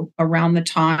ago, around the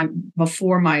time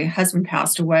before my husband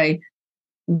passed away,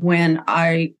 when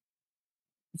I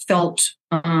felt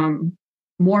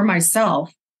more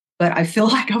myself. But I feel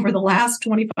like over the last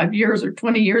 25 years or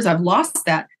 20 years, I've lost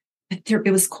that. But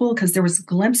it was cool because there was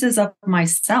glimpses of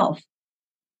myself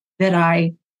that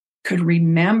I could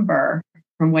remember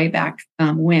from way back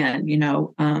when,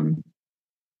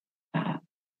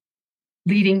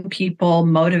 leading people,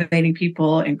 motivating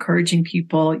people, encouraging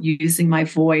people, using my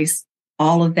voice,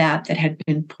 all of that had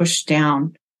been pushed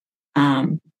down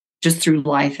just through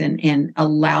life and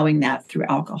allowing that through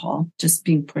alcohol, just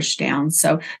being pushed down.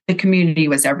 So the community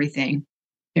was everything.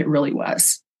 It really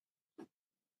was.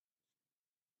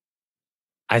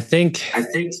 I think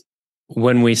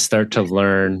when we start to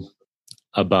learn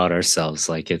about ourselves,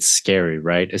 like, it's scary,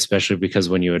 right? Especially because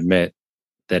when you admit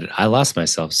that I lost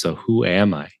myself, so who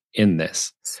am I in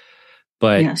this?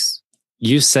 But yes,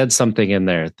 you said something in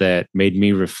there that made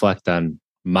me reflect on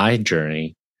my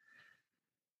journey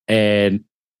and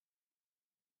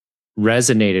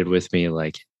resonated with me,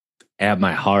 like, at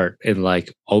my heart, and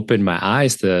like opened my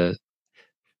eyes to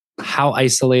how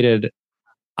isolated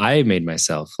I made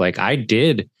myself. Like, I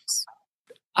did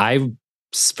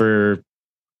for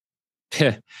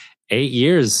 8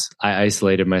 years, I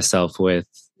isolated myself with,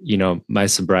 my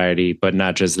sobriety, but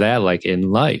not just that, like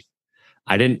in life.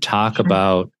 I didn't talk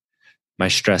about my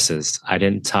stresses. I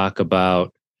didn't talk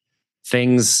about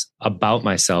things about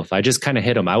myself. I just kind of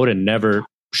hid them. I would have never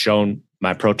shown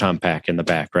my proton pack in the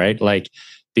back, right? Like,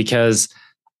 because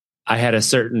I had a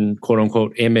certain quote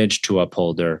unquote image to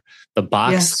uphold, or the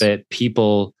box that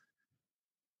people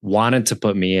wanted to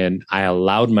put me in, I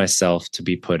allowed myself to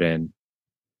be put in,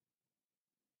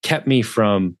 kept me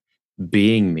from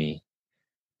being me,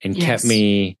 and kept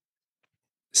me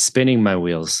spinning my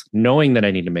wheels, knowing that I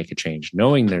need to make a change,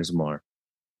 knowing there's more,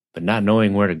 but not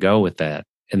knowing where to go with that.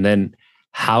 And then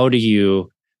how do you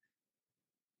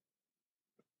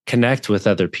connect with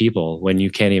other people when you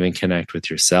can't even connect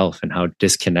with yourself, and how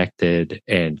disconnected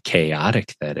and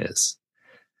chaotic that is?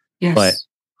 Yes. But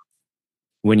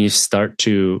when you start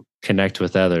to connect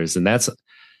with others, and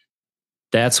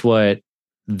that's what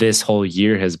this whole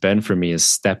year has been for me, is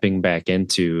stepping back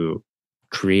into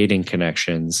creating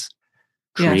connections,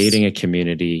 creating a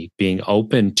community, being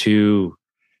open to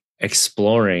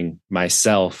exploring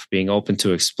myself, being open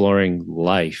to exploring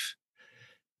life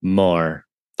more,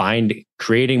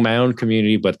 creating my own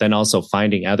community, but then also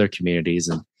finding other communities,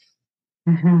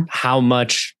 and how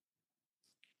much,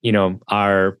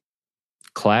 our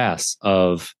class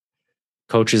of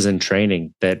coaches in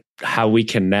training, that how we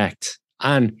connect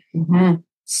on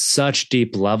such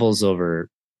deep levels over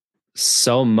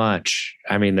so much.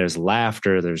 I mean, there's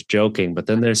laughter, there's joking, but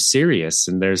then there's serious,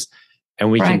 and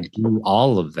we can do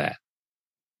all of that.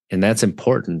 And that's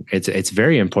important. It's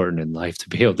very important in life to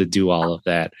be able to do all of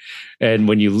that. And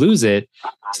when you lose it,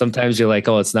 sometimes you're like,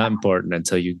 oh, it's not important,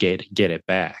 until you get it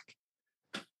back.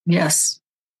 Yes.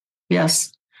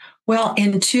 Yes. Well,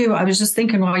 and two, I was just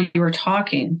thinking while you were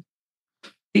talking,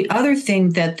 the other thing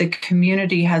that the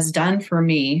community has done for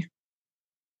me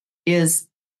is,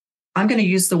 I'm going to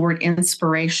use the word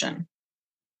inspiration.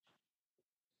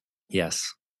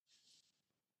 Yes.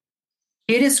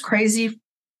 It is crazy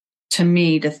to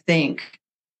me to think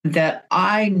that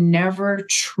I never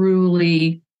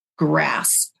truly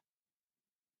grasped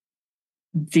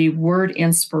the word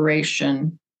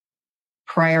inspiration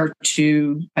prior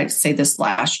to, I'd say, this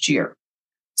last year.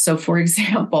 So, for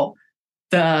example,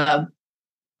 I'm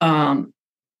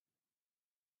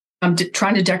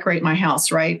trying to decorate my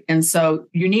house, right? And so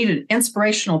you need an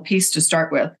inspirational piece to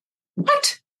start with.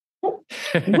 What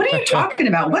are you talking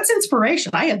about? What's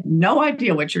inspiration? I have no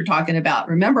idea what you're talking about.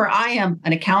 Remember, I am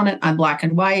an accountant. I'm black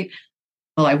and white.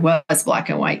 Well, I was black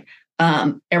and white.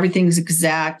 Everything's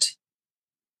exact.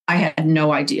 I had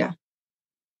no idea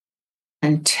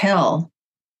until,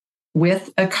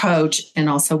 with a coach and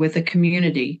also with a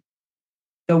community,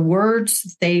 the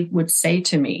words they would say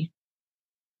to me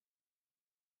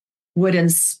would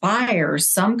inspire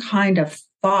some kind of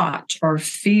thought or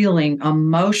feeling,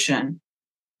 emotion,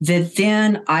 that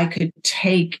then I could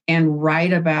take and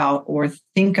write about or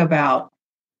think about,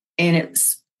 and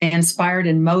it's inspired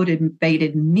and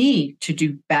motivated me to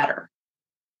do better.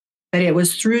 But it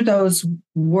was through those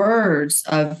words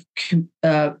of in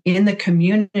the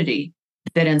community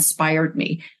that inspired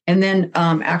me. And then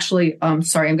sorry,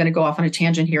 I'm going to go off on a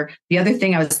tangent here. The other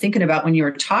thing I was thinking about when you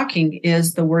were talking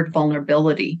is the word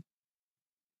vulnerability.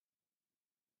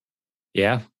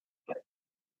 Yeah.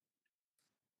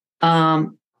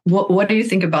 What do you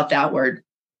think about that word?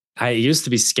 It used to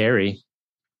be scary.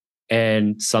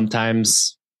 And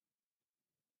sometimes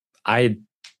I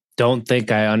don't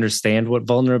think I understand what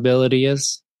vulnerability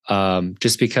is.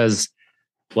 Just because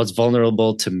what's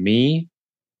vulnerable to me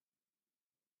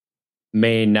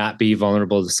may not be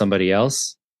vulnerable to somebody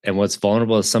else. And what's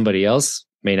vulnerable to somebody else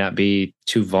may not be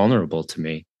too vulnerable to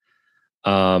me.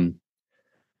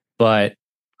 But,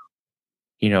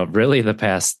 really the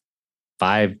past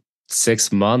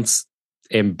 5-6 months,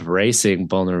 embracing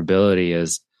vulnerability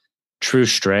as true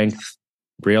strength,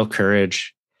 real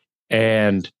courage,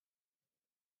 and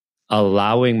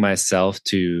allowing myself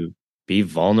to be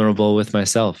vulnerable with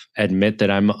myself, admit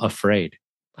that I'm afraid.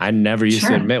 I never used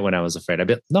to admit when I was afraid. I'd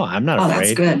be, no, I'm not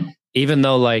afraid. That's good. Even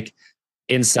though, like,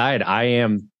 inside I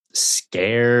am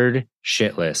scared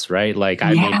shitless, right? Like,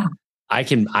 I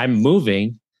mean, I'm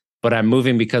moving, but I'm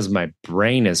moving because my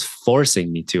brain is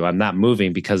forcing me to. I'm not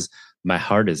moving because my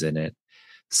heart is in it.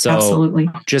 So absolutely,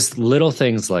 just little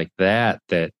things like that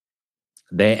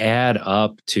they add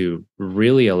up to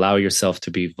really allow yourself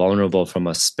to be vulnerable from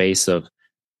a space of,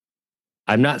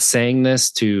 I'm not saying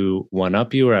this to one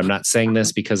up you, or I'm not saying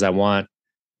this because I want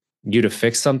you to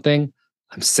fix something.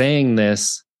 I'm saying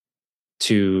this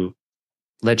to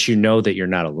let you know that you're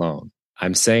not alone.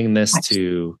 I'm saying this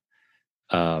to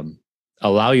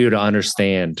allow you to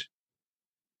understand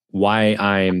why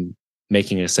I'm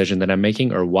making a decision that I'm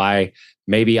making, or why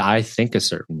maybe I think a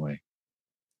certain way.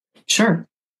 Sure.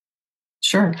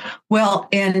 Well,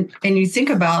 and you think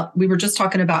about, we were just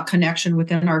talking about connection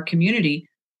within our community.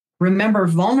 Remember,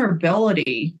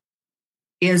 vulnerability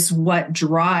is what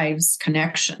drives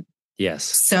connection. Yes.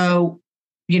 So,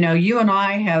 you and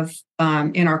I have,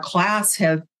 in our class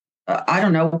have, I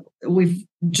don't know, we've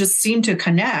just seemed to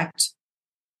connect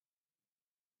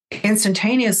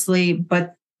instantaneously,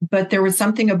 but there was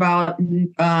something about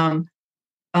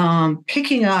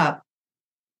picking up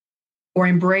or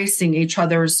embracing each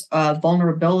other's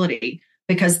vulnerability,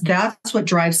 because that's what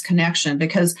drives connection.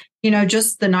 Because,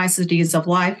 just the niceties of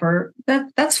life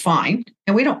that's fine.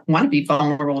 And we don't want to be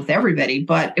vulnerable with everybody,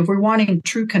 but if we're wanting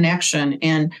true connection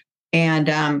and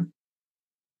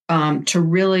to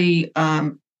really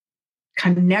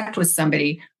connect with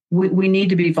somebody, we need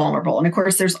to be vulnerable. And of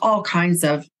course, there's all kinds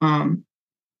of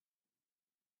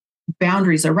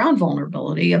boundaries around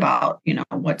vulnerability about,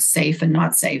 what's safe and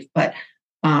not safe. But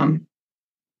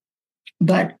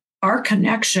our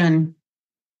connection,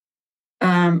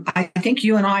 I think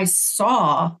you and I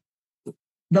saw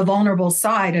the vulnerable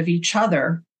side of each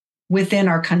other within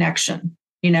our connection,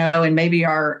 and maybe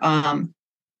our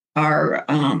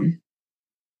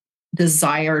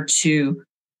desire to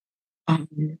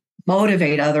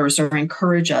motivate others or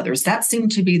encourage others. That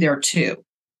seemed to be there too.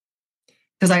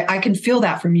 Because I can feel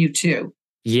that from you too.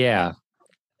 Yeah.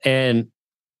 And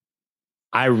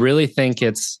I really think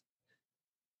it's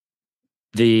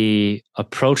the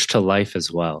approach to life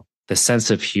as well. The sense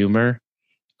of humor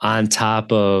on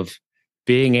top of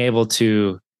being able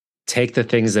to take the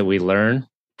things that we learn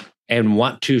and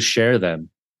want to share them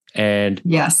and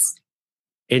yes,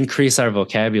 increase our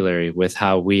vocabulary with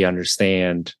how we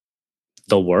understand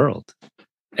the world.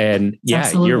 And yeah,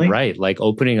 absolutely. You're right. Like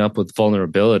opening up with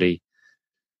vulnerability,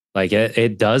 like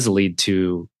it does lead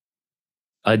to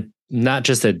not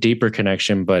just a deeper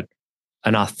connection, but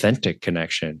an authentic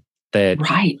connection that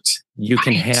you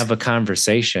can have a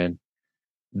conversation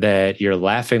that you're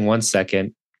laughing one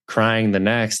second, crying the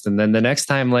next. And then the next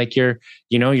time, like you're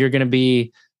going to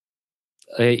be,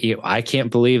 I can't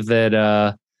believe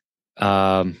that,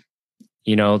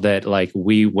 that like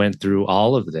we went through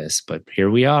all of this, but here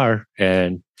we are.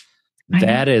 And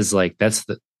that is like, that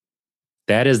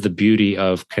is the beauty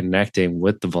of connecting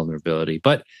with the vulnerability.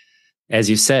 But as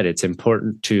you said, it's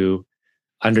important to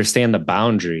understand the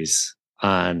boundaries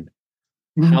on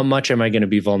how much am I going to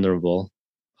be vulnerable.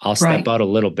 I'll step out a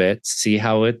little bit, see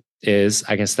how it is.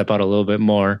 I can step out a little bit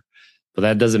more, but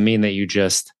that doesn't mean that you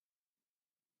just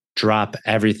drop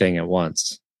everything at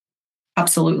once.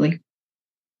 Absolutely.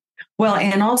 Well,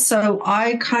 and also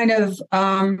I kind of,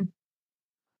 I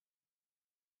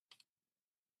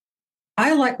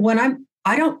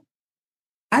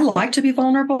like to be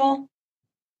vulnerable,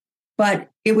 but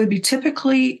it would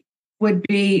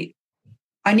be,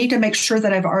 I need to make sure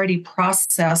that I've already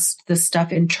processed the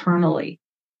stuff internally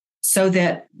so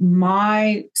that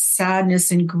my sadness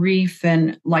and grief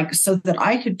and so that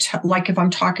I could, if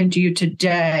I'm talking to you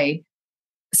today,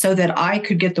 so that I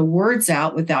could get the words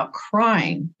out without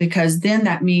crying, because then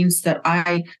that means that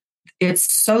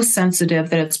it's so sensitive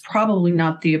that it's probably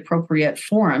not the appropriate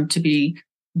forum to be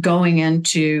going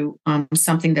into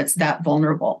something that's that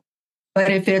vulnerable.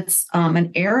 But if it's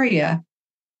an area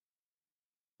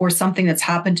or something that's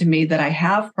happened to me that I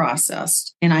have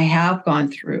processed and I have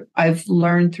gone through, I've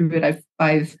learned through it,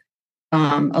 I've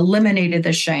eliminated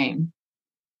the shame,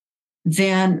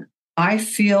 then I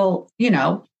feel,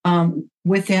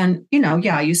 within,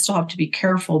 you still have to be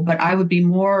careful, but I would be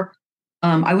more,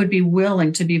 I would be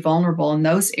willing to be vulnerable in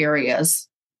those areas.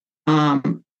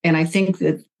 And I think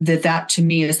that to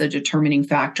me is a determining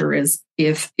factor, is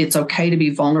if it's okay to be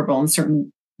vulnerable in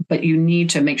certain, but you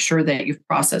need to make sure that you've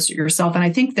processed it yourself. And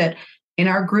I think that in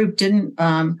our group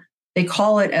they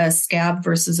call it a scab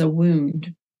versus a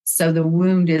wound. So the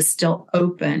wound is still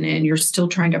open and you're still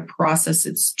trying to process.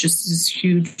 It's just this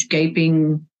huge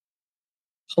gaping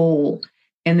hole.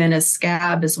 And then a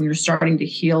scab is when you're starting to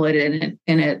heal it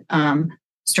and it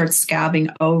starts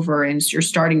scabbing over and you're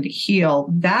starting to heal.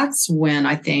 That's when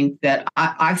I think that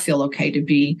I feel okay to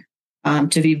be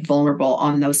vulnerable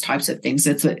on those types of things.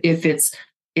 If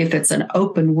it's an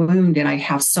open wound and I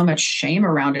have so much shame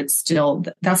around it still,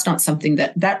 that's not something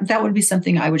that would be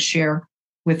something I would share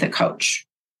with a coach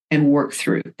and work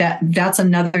through. That's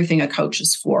another thing a coach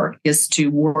is for, is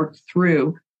to work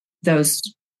through those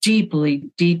deeply,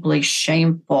 deeply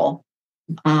shameful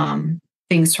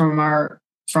things from our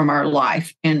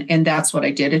life. And that's what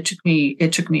I did. It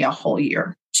took me a whole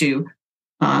year to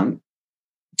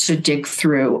to dig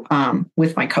through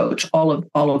with my coach, all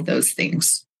of those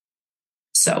things.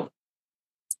 So,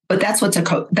 but that's what's a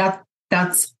coach.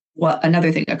 That's what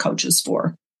another thing a coach is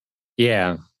for.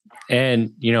 Yeah.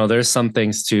 And, there's some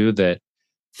things too that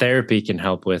therapy can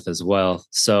help with as well.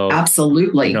 So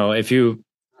absolutely,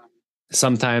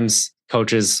 sometimes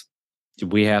coaches,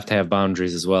 we have to have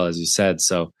boundaries as well, as you said.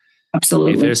 So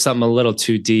absolutely, if there's something a little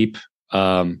too deep,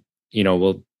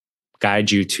 we'll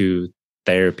guide you to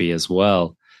therapy as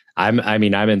well. I'm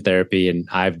in therapy and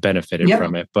I've benefited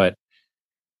from it, but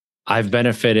I've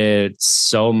benefited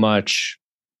so much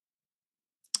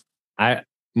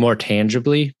more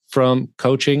tangibly from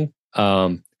coaching.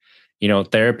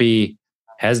 Therapy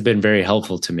has been very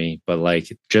helpful to me, but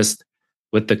like just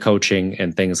with the coaching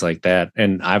and things like that.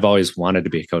 And I've always wanted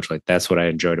to be a coach. Like that's what I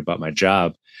enjoyed about my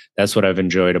job. That's what I've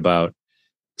enjoyed about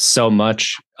so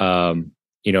much, in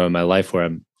my life where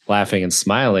I'm laughing and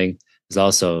smiling is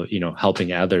also,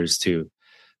 helping others to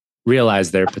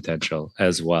realize their potential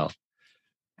as well.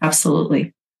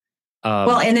 Absolutely.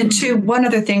 And then too, one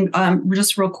other thing,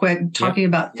 just real quick, talking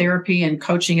about therapy and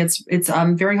coaching, it's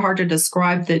very hard to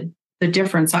describe the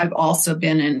difference. I've also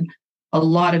been in a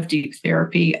lot of deep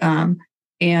therapy, and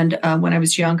when I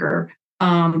was younger,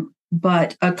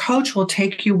 but a coach will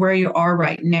take you where you are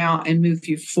right now and move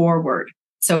you forward.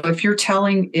 So if you're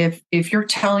telling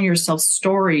yourself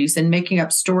stories and making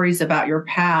up stories about your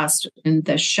past and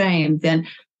the shame, then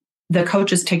the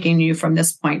coach is taking you from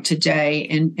this point today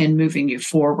and moving you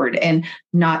forward and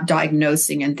not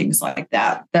diagnosing and things like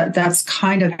that. That's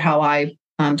kind of how I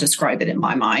describe it in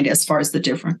my mind as far as the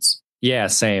difference. Yeah,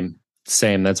 same.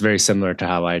 That's very similar to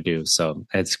how I do. So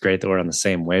it's great that we're on the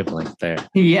same wavelength there.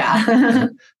 Yeah.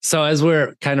 So as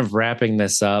we're kind of wrapping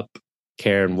this up,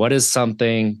 Karen, what is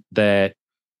something that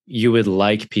you would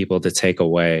like people to take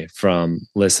away from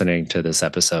listening to this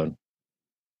episode?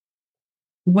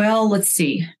 Well, let's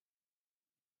see.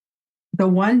 The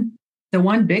one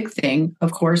big thing,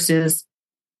 of course, is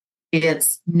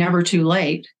it's never too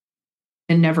late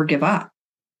and never give up.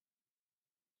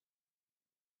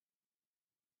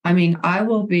 I mean,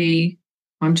 I'm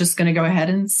just going to go ahead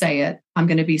and say it. I'm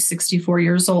going to be 64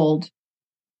 years old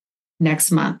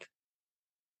next month.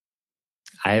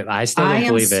 I still don't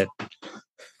believe it.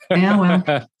 Yeah,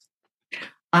 well,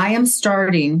 I am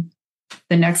starting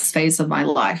the next phase of my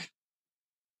life.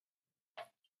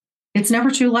 It's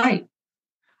never too late.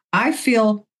 I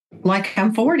feel like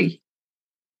I'm 40.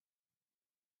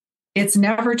 It's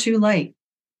never too late.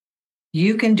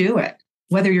 You can do it.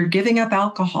 Whether you're giving up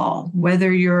alcohol, whether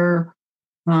you're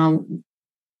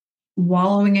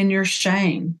wallowing in your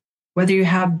shame, whether you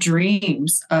have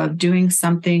dreams of doing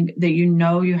something that you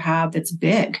know you have that's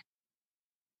big.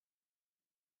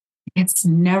 It's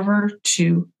never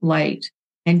too late.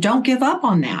 And don't give up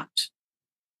on that.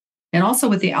 And also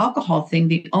with the alcohol thing,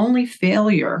 the only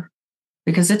failure,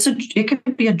 because it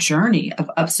could be a journey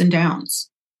of ups and downs.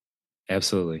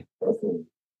 Absolutely.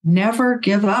 Never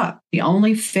give up. The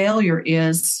only failure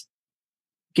is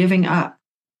giving up.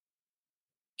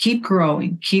 Keep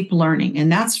growing, keep learning.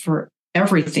 And that's for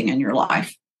everything in your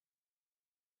life.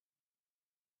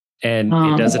 And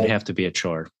it doesn't have to be a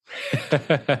chore.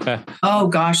 Oh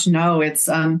gosh, no, it's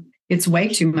way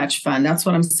too much fun. That's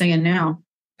what I'm saying now.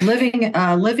 Living in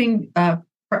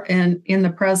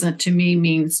the present to me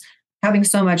means having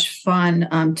so much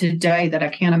fun today that I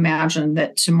can't imagine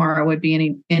that tomorrow would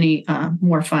be any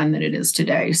more fun than it is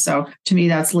today. So to me,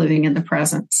 that's living in the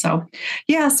present. So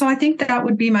yeah, so I think that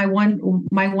would be my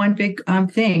one big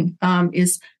thing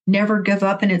is never give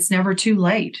up, and it's never too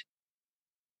late.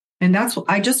 And that's what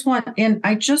I just want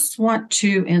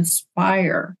to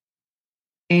inspire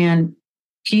and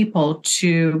people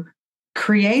to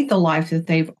create the life that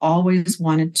they've always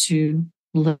wanted to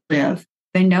live.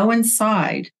 They know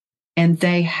inside and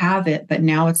they have it, but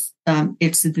now it's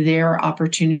their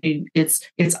opportunity.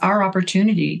 It's our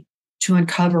opportunity to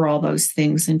uncover all those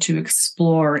things and to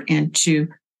explore and to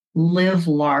live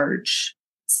large.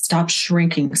 Stop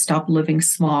shrinking, stop living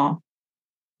small.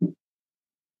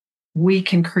 We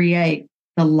can create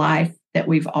the life that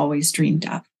we've always dreamed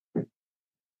of.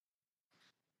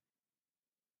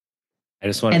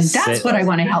 That's what I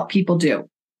want to help people do.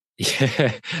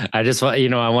 Yeah, I just want,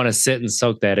 I want to sit and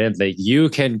soak that in, that you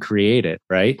can create it,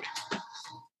 right?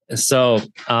 So,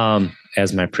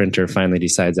 as my printer finally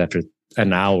decides after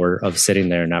an hour of sitting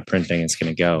there and not printing, it's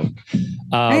going to go.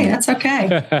 Hey, that's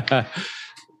okay.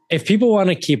 If people want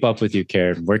to keep up with you,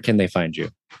 Karen, where can they find you?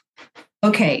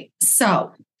 Okay,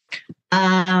 so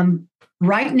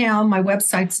right now my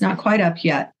website's not quite up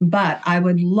yet, but I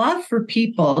would love for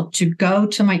people to go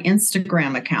to my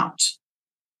Instagram account.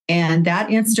 And that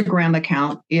Instagram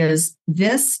account is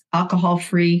This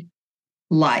Alcohol-Free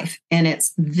Life. And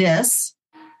it's this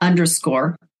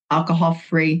 _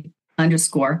 alcohol-free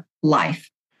 _ life.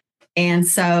 And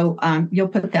so you'll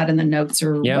put that in the notes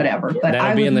or whatever. But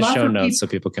that'll be in the show notes so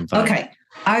people can find it. Okay.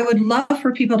 I would love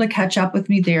for people to catch up with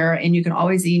me there. And you can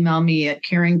always email me at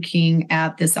Karen King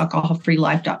at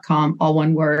thisalcoholfreelife.com, all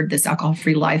one word,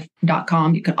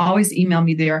 thisalcoholfreelife.com. You can always email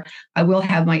me there. I will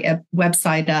have my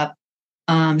website up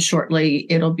shortly.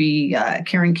 It'll be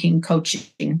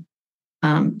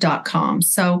KarenKingCoaching.com.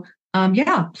 So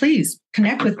please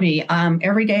connect with me.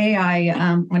 Every day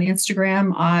on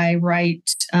Instagram, I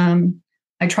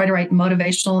try to write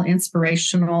motivational,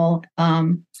 inspirational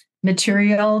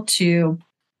material to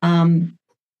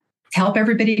help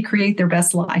everybody create their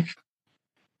best life.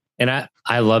 And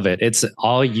I love it. It's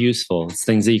all useful. It's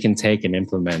things that you can take and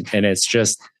implement. And it's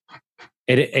just,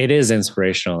 it is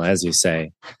inspirational, as you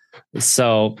say.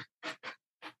 So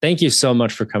thank you so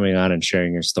much for coming on and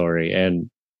sharing your story and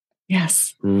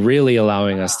yes, really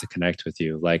allowing us to connect with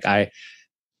you. Like I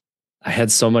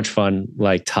had so much fun,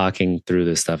 like talking through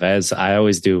this stuff, as I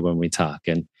always do when we talk.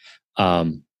 And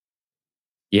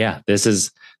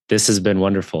this has been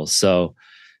wonderful. So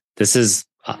this is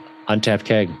Untapped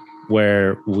Keg,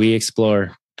 where we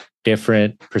explore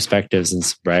different perspectives in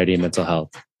sobriety and mental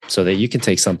health so that you can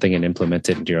take something and implement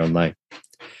it into your own life.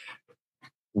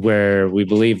 Where we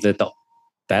believe that the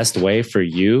best way for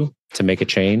you to make a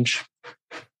change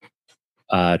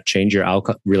your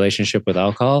relationship with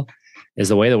alcohol is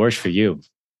the way that works for you.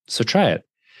 So try it.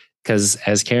 Because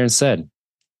as Karen said,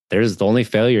 the only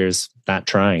failure is not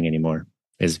trying anymore,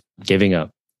 is giving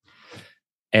up.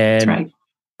 And right.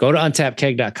 Go to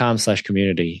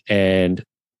untappedkeg.com/community and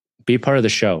be part of the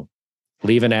show.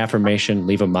 Leave an affirmation,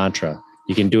 leave a mantra.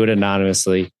 You can do it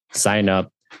anonymously, sign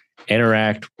up,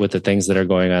 interact with the things that are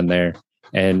going on there,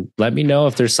 and let me know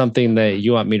if there's something that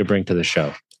you want me to bring to the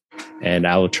show. And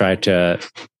I will try to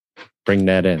bring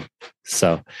that in.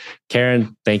 So,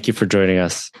 Karen, thank you for joining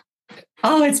us.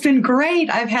 Oh, it's been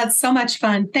great. I've had so much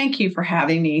fun. Thank you for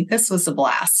having me. This was a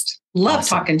blast. Love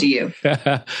talking to you.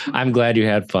 I'm glad you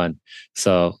had fun.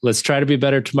 So let's try to be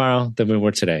better tomorrow than we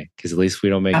were today, because at least we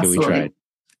don't make it, we tried.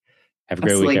 Have a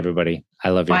great week, everybody.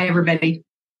 I love you. Bye, everybody.